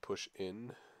actually wanted to push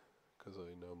in because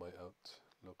I know my out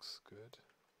looks good.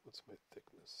 What's my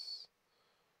thickness?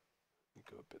 Let me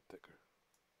go a bit thicker.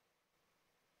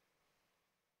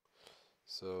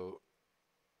 So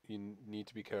you need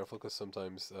to be careful because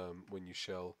sometimes when you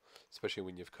shell, especially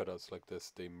when you have cutouts like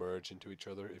this, they merge into each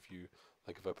other. If you,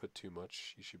 like, if I put too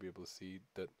much, you should be able to see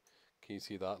that. Can you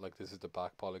see that? Like, this is the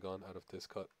back polygon out of this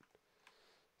cut.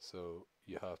 So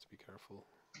you have to be careful.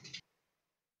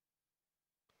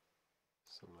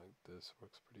 Something like this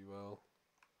works pretty well.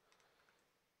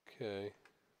 Okay,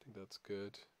 I think that's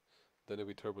good. Then if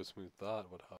we turbo smooth that,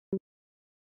 what happens?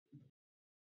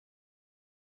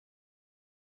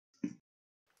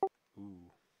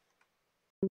 Ooh.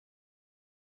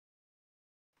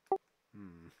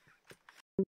 Hmm.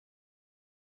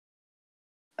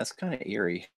 That's kind of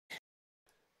eerie.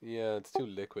 Yeah, it's too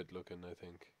liquid looking, I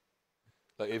think.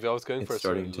 Like, if I was going for a It's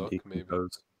certain starting to look, maybe.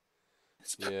 decompose.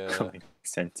 It's Yeah. becoming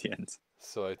sentient.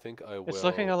 So I think I will. It's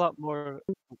looking a lot more.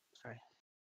 Sorry.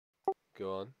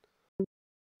 Go on.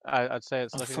 I'd say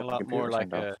it's Oh, looking a fuck, my lot more computer like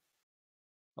turned off.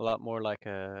 a lot more like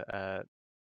a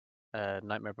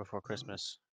Nightmare Before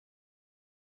Christmas.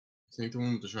 I think the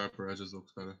one with the sharper edges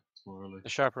looks better. It's more like The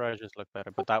sharper edges look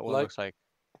better, but that one Like, looks like.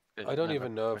 I don't Nightmare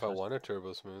even Before know if I Christmas. want a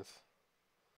turbo smooth.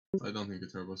 I don't think a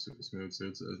turbo smooth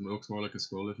suits it. It looks more like a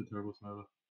skull if you turbo smooth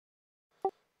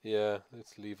it. Yeah,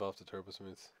 let's leave off the turbo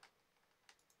smooth.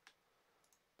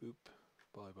 Boop.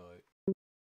 Bye bye.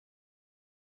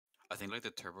 I think like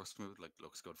the turbo smooth like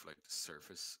looks good for like the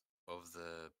surface of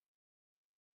the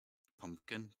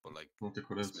pumpkin, but like Not the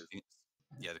cutouts. smoothing,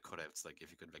 yeah, the cutouts. Like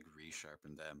if you could like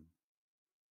resharpen them,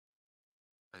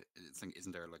 it's like,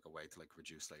 isn't there like a way to like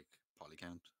reduce like poly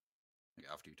count, like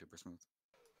after you turbo smooth?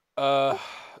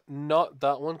 Not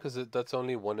that one because that's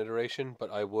only one iteration.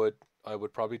 But I would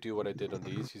probably do what I did on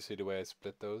these. You see the way I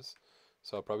split those,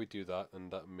 so I'll probably do that, and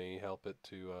that may help it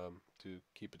to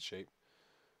keep its shape.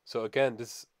 So again,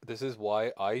 this is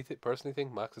why I personally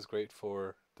think Max is great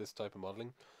for this type of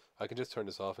modeling. I can just turn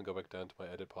this off and go back down to my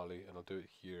edit poly, and I'll do it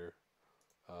here,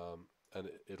 and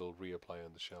it'll reapply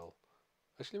on the shell.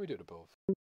 Actually, let me do it above.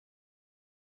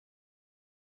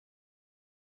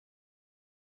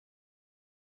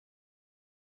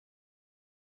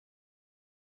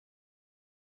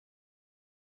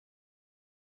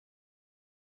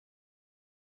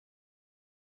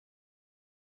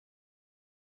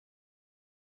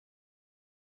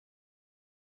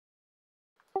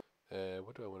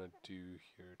 What do I want to do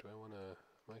here? Do I want to...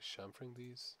 Am I chamfering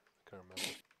these? I can't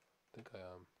remember. I think I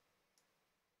am.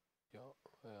 Yeah,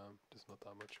 I am. Just not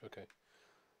that much. Okay.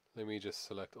 Let me just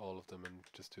select all of them and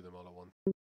just do them all at once.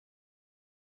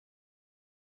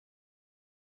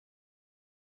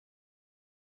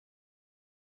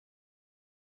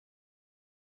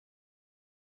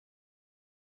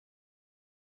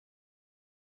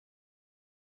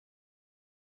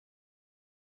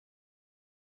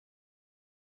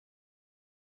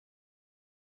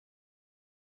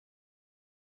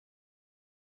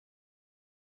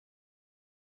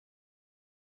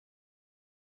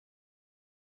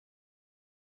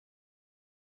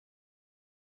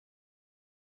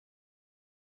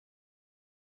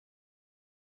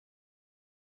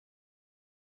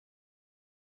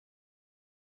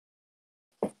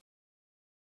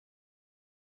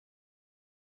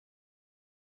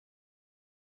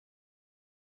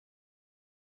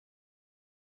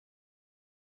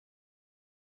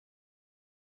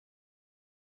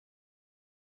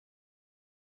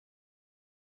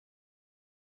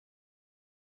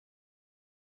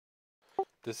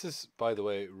 This is, by the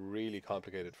way, really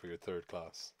complicated for your third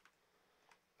class.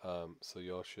 So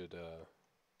y'all should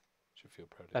feel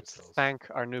proud of Let's yourselves. thank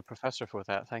our new professor for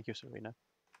that. Thank you, Serena.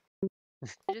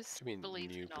 I just do you mean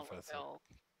believe new in all professor? of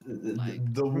y'all.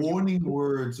 The warning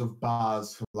words of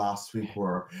Baz from last week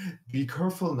were, be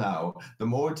careful now. The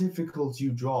more difficult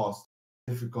you draw,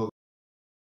 the difficult.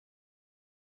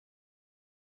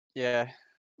 Yeah,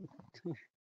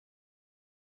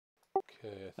 Okay,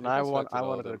 I and think I selected all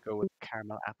wanted of to them. go with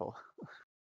caramel apple.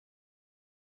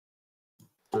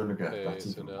 Don't forget, Okay, that's so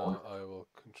even now more. I will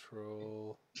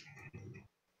control...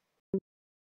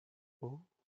 Ooh.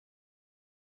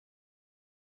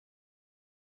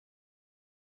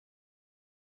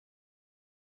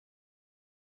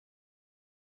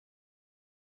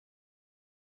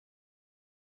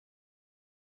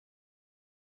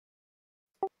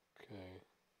 Okay.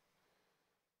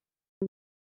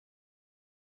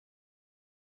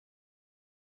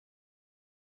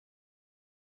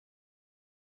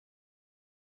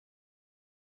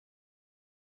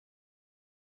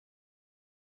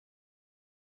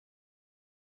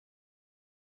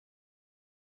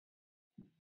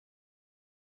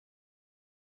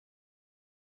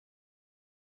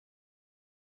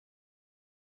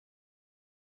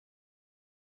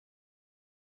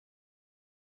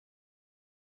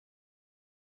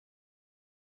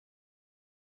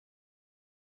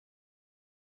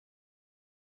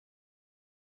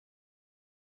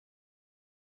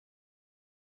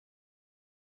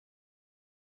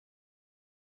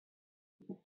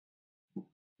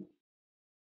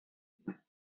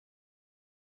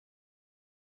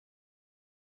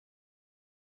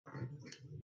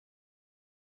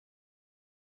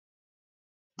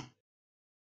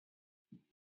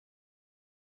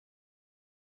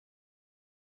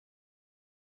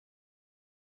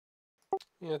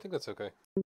 Yeah, I think that's okay.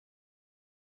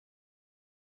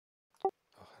 Oh,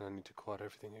 and I need to quad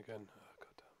everything again. Oh,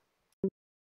 goddamn.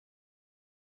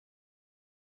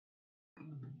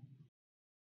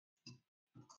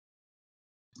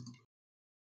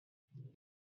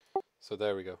 So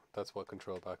there we go. That's what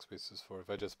control backspace is for.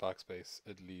 If I just backspace,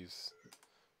 it leaves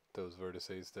those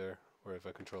vertices there. Or if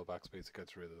I control backspace, it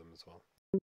gets rid of them as well.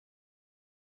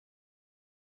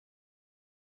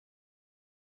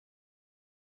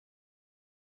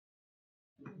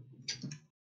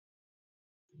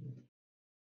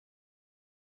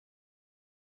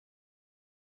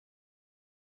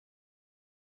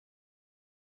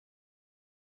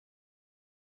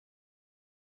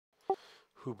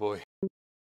 Hoo boy.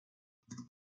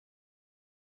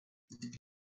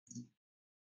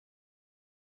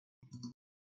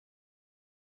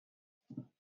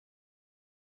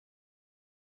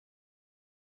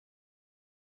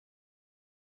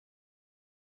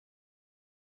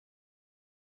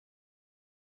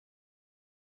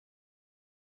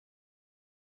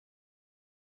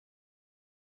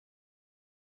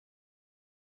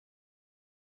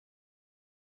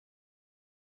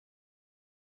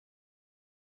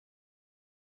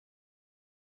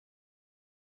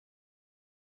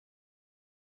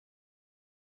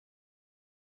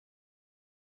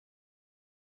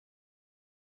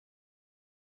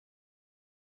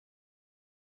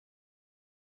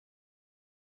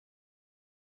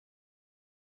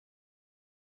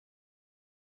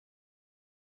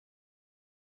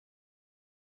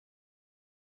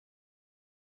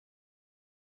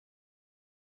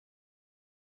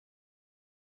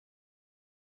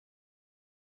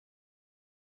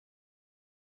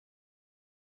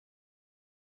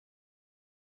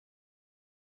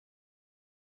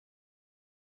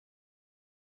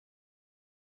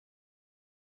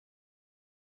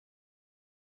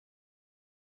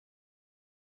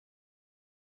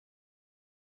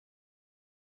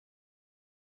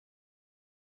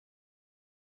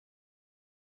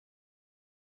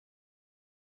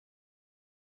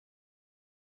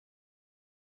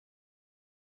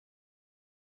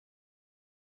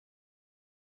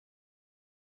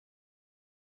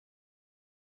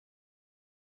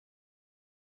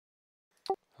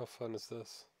 How fun is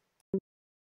this?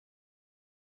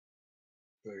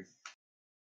 Very.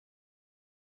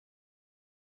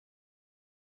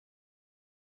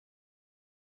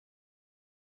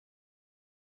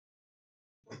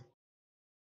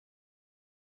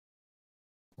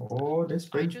 Oh, this I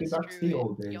brings me just back to drew the it.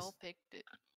 old days. Y'all picked it.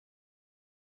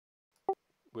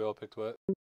 We all picked what?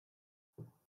 You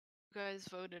guys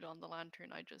voted on the lantern.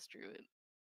 I just drew it.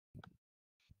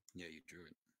 Yeah, you drew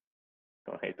it.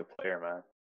 Don't hate the player, man.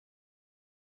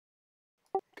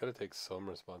 Gotta take some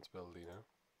responsibility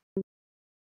now.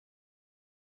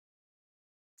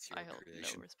 It's your I hold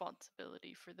creation. no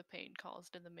responsibility for the pain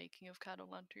caused in the making of Cato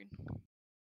Lantern.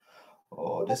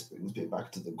 Oh, this brings me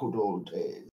back to the good old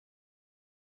days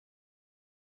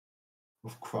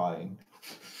of crying.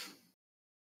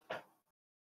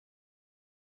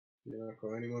 You're not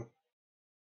crying anymore.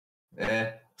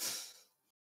 Eh.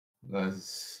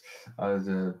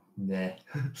 Nah.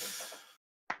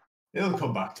 It'll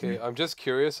come back to me. Okay, I'm just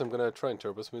curious. I'm gonna try and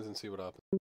turbo smooth and see what happens.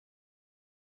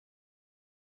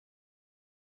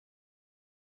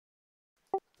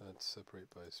 Let's separate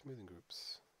by smoothing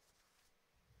groups.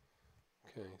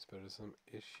 Okay, so there's some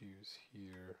issues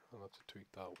here. I'll have to tweak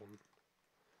that one.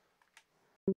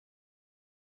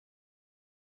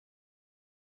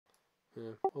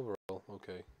 Yeah, overall,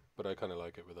 okay. But I kind of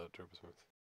like it without turbo smooth.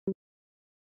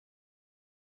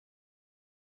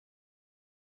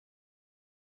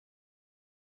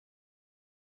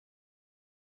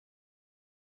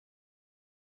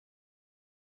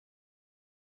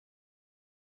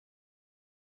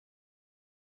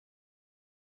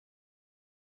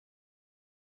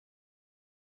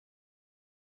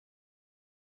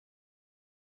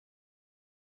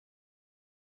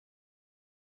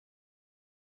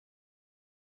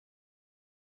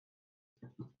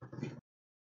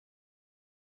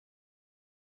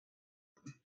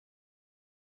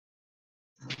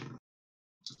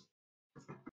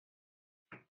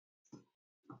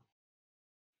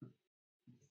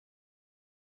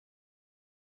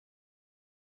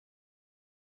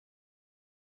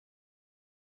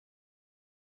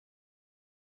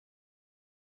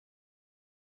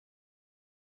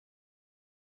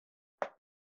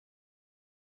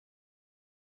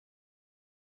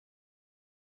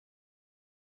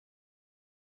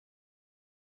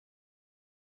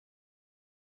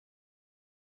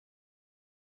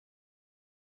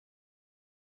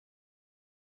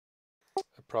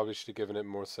 I probably should have given it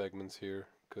more segments here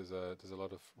because there's a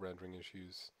lot of rendering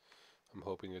issues. I'm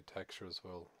hoping the textures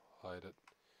will hide it.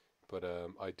 But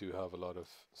I do have a lot of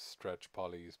stretch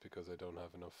polys because I don't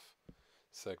have enough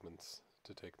segments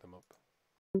to take them up.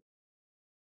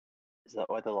 Is that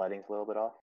why the lighting's a little bit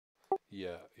off?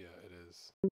 Yeah, it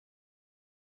is.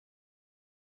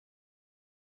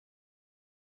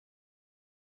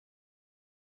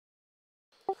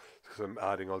 Because I'm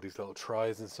adding all these little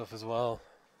tries and stuff as well.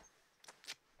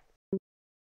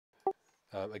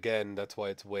 Again, that's why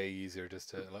it's way easier just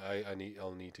to.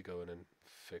 I'll need to go in and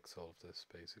fix all of this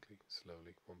basically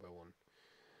slowly, one by one.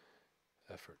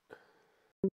 Effort.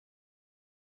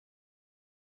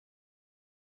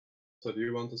 So do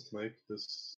you want us to make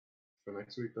this for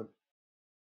next week then?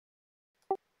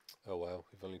 Oh wow,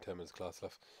 we've only 10 minutes class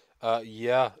left.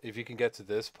 Yeah, if you can get to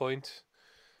this point,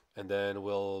 and then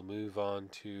we'll move on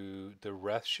to the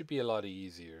rest. Should be a lot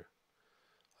easier,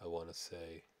 I want to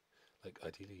say. Like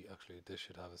ideally, actually, this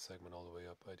should have a segment all the way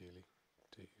up. Ideally,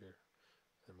 to here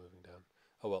and moving down.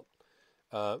 Oh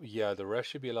well. Yeah, the rest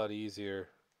should be a lot easier.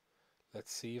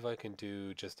 Let's see if I can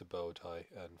do just a bow tie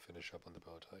and finish up on the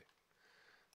bow tie.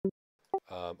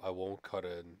 I won't cut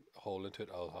a hole into it.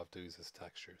 I'll have to use as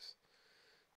textures.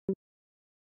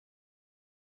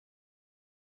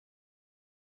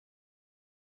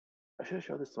 I should have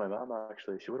showed this to my mom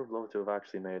actually. She would have loved to have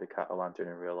actually made a lantern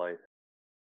in real life.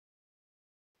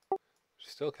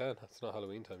 She still can. It's not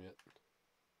Halloween time yet.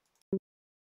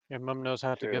 Your mum knows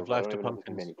how to True, give but I life don't to even know if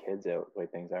there's pumpkins. many kids out the way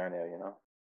things are now, you know?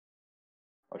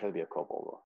 I'll try to be a couple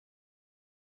though.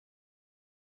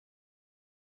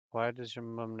 Why does your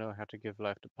mum know how to give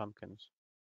life to pumpkins?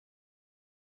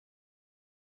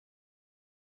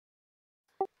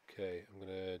 Okay, I'm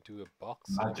gonna do a box.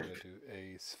 And I'm gonna Magic. do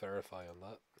a spherify on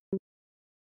that.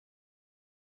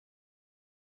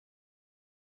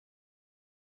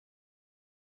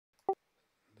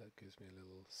 That gives me a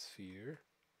little sphere,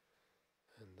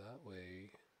 and that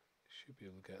way should be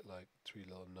able to get like 3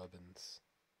 little nubbins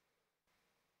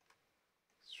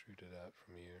extruded out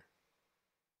from here.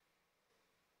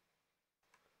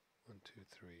 1, 2,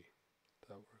 3.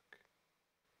 That work?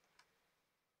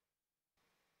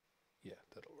 Yeah,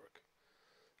 that'll work.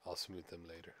 I'll smooth them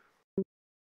later.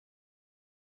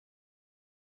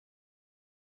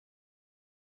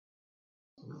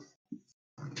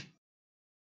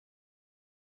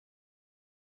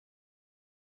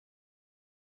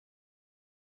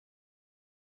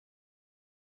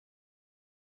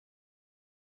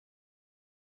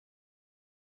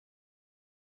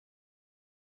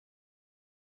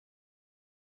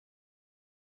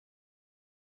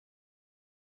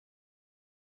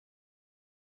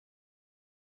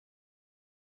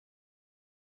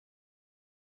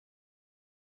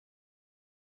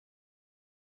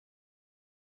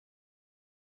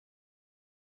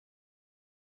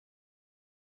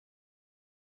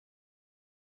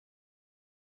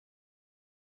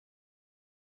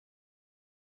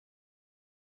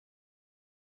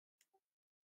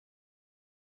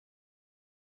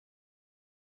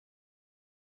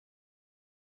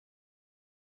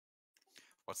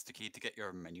 What's the key to get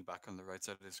your menu back on the right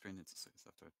side of the screen? It's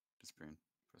after disappearing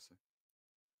for a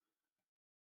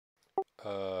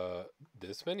sec.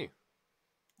 This menu?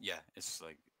 Yeah, it's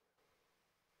like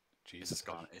Jesus. it's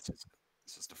gone. It's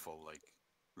just a full like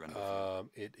render view.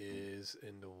 It is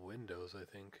in the Windows, I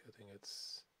think. I think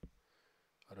it's.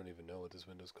 I don't even know what this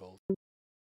window's called.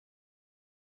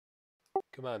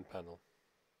 Command panel.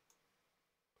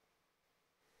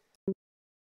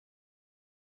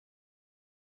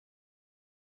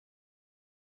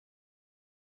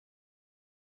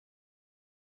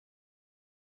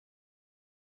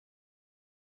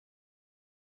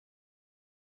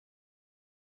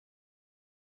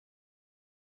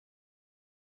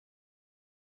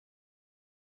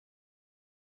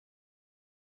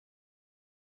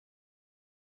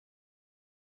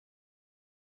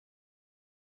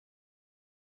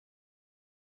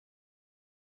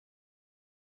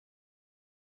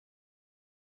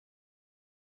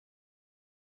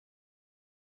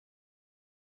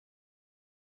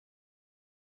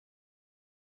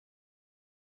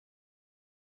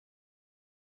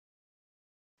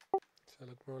 Does that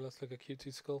look more or less like a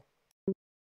Q2 skull?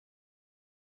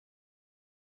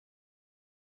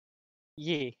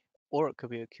 Yeah, or it could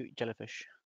be a cute jellyfish.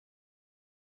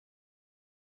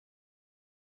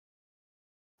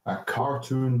 A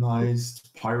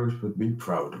cartoonized pirate would be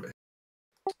proud of it.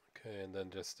 Okay, and then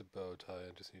just the bow tie.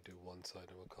 I just need to do one side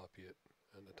and we'll copy it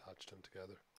and attach them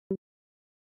together.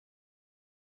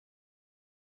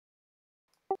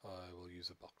 I will use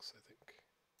a box, I think.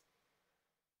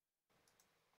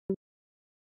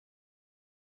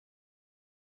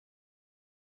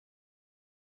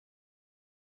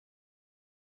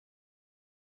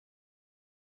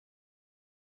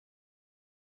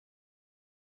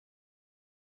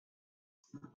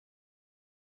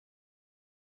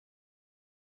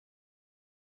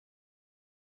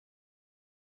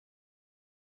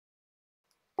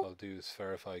 I'll do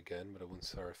spherify again, but I won't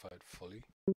spherify it fully.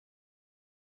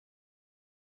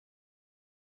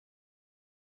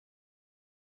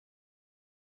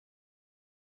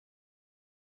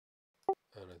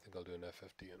 And I think I'll do an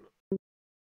FFD in it.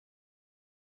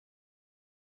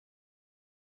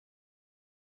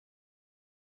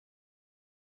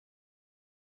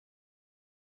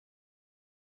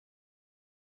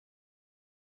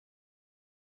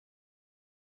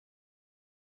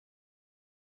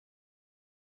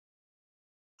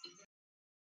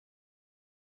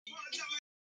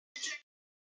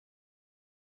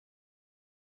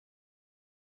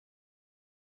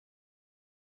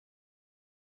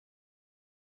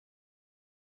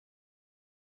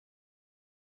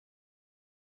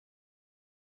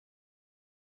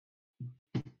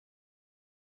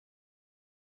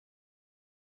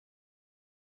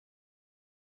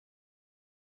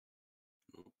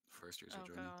 first years Oh are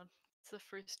joining. god, it's the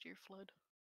first year flood.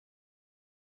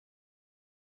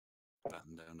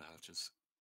 Batten down the hatches.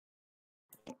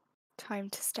 Time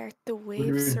to start the do you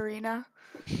wave, mean? Serena.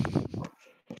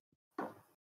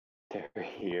 They're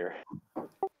here.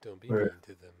 Don't be Where? mean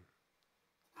to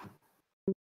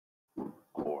them.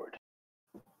 Horde.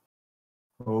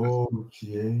 Oh,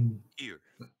 Jay. Here.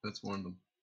 Let's warn them.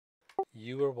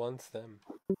 You were once them.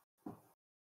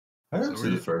 I didn't So see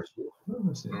are the you. first. Let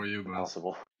me see. How are you, boys?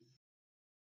 Possible.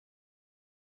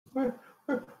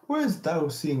 Where's Dow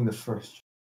seeing the first?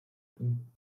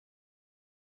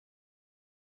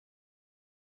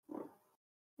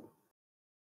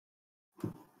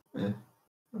 Yeah.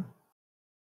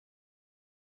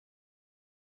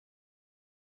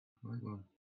 Right, well,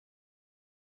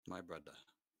 My brother.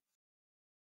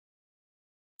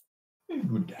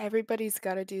 Good. Everybody's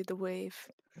got to do the wave.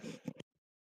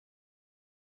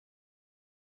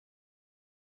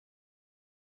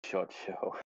 Short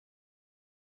show.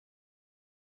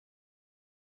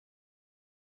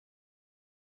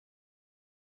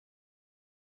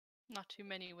 Not too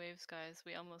many waves, guys.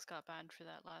 We almost got banned for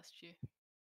that last year.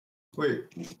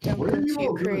 Wait, Don't where go are you too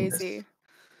all doing this? crazy.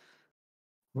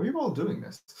 Where are you all doing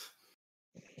this?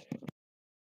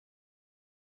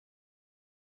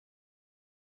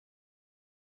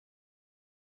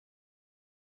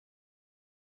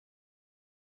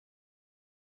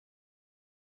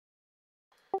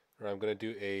 Right, I'm going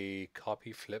to do a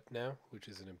copy flip now, which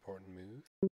is an important move.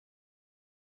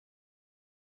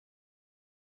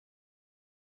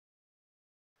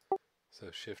 So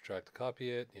shift drag to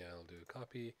copy it. Yeah, I'll do a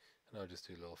copy, and I'll just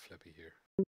do a little flippy here.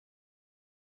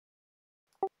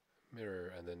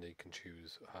 Mirror, and then you can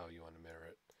choose how you want to mirror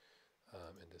it.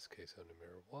 In this case, I'm going to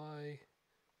mirror Y,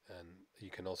 and you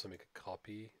can also make a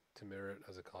copy to mirror it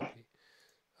as a copy,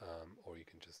 or you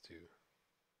can just do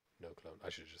no clone. I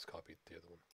should have just copied the other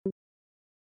one.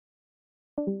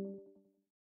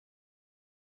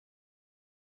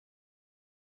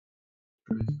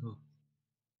 pretty cool.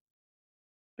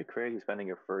 It'd be crazy spending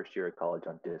your first year of college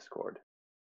on Discord.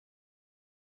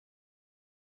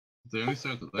 They only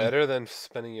start at Better than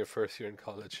spending your first year in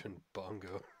college in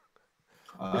Bongo.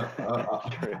 I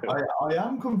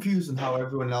am confused on how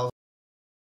everyone else.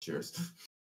 Cheers.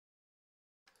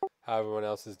 How everyone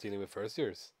else is dealing with first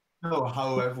years. No,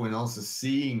 how everyone else is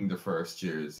seeing the first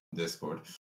years in Discord.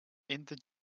 In the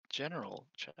general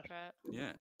chat.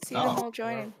 Yeah. See them all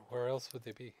joining. Where else would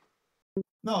they be?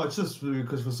 No, it's just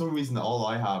because for some reason all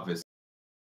I have is.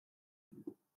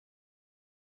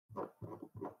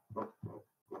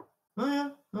 Oh yeah,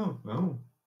 no,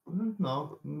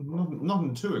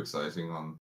 nothing too exciting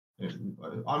on.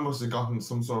 I must have gotten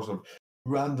some sort of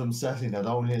random setting that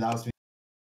only allows me.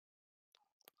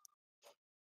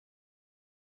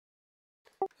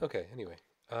 Okay, anyway.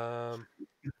 Anyway.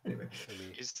 Let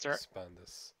me Is there- expand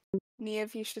this.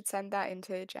 Neve, you should send that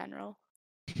into general.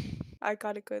 I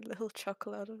got a good little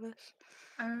chuckle out of it.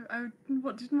 I didn't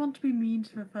want to be mean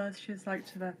to the first years, like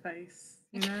to their face,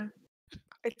 you know?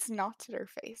 It's not to their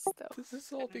face, though. This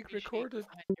is all being recorded.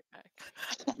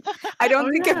 I don't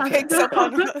Oh, think yeah. it picks up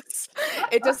on us.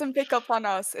 It doesn't pick up on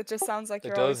us. It just sounds like It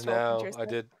you're always does talking now. to I yourself.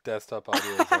 did desktop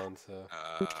audio on, so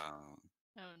Oh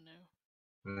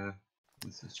no. Yeah.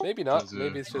 This is maybe not. because,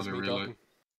 Maybe it's just other me real talking.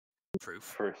 Proof.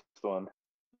 First one,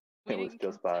 We it was didn't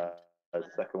just consent bad. The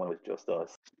second one was just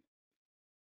us.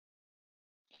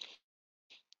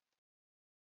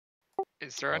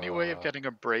 Is there any way of getting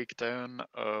a breakdown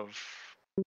of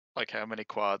like how many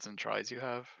quads and tries you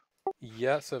have?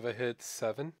 Yeah, so if I hit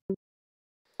 7,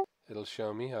 it'll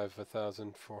show me I have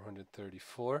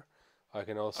 1,434. I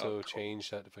can also cool.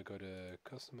 change that if I go to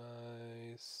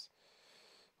customize.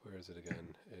 Where is it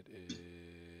again? It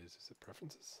is it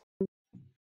preferences?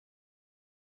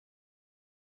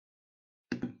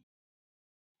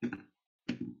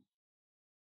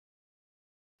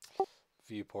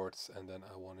 Viewports, and then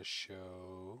I want to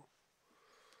show,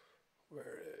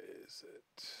 where is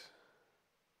it?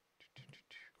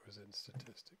 Or is it in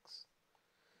statistics?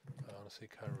 I honestly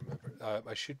can't remember.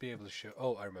 I should be able to show,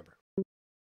 oh, I remember.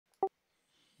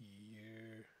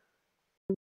 Here.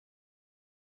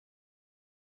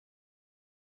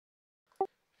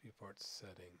 Viewport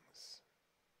settings.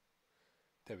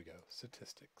 There we go,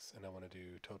 statistics. And I want to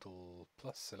do total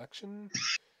plus selection.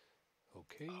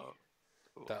 Okay.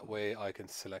 That way I can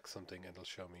select something and it'll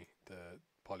show me the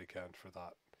poly count for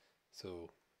that. So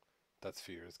that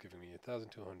sphere is giving me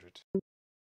 1,200.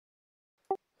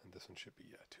 And this one should be,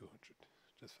 200,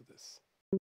 just for this.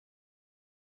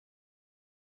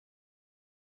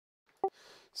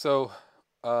 So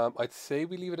I'd say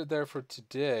we leave it there for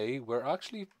today. We're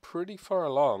actually pretty far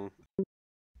along.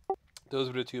 Those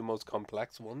were the two most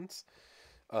complex ones.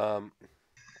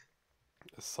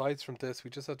 Aside from this, we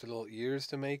just have the little ears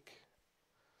to make.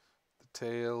 The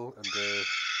tail and the...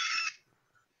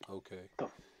 Okay.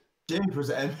 James was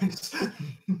Ennis.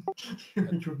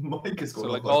 Your mic is So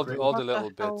going like off all screen. the What the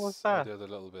little hell was bits, all that? the other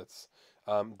little bits.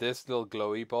 This little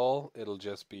glowy ball, it'll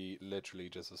just be literally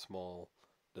just a small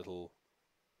little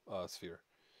sphere.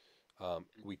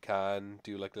 We can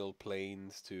do like little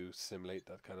planes to simulate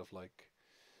that kind of like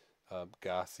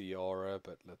gassy aura,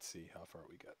 but let's see how far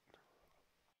we get.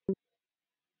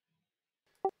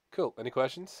 Cool. Any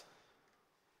questions?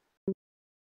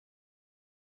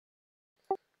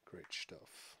 Great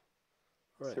stuff.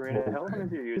 Right. Serena, how long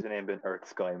has your username been Earth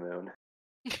Sky Moon?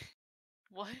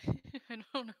 What? I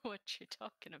don't know what you're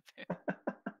talking about.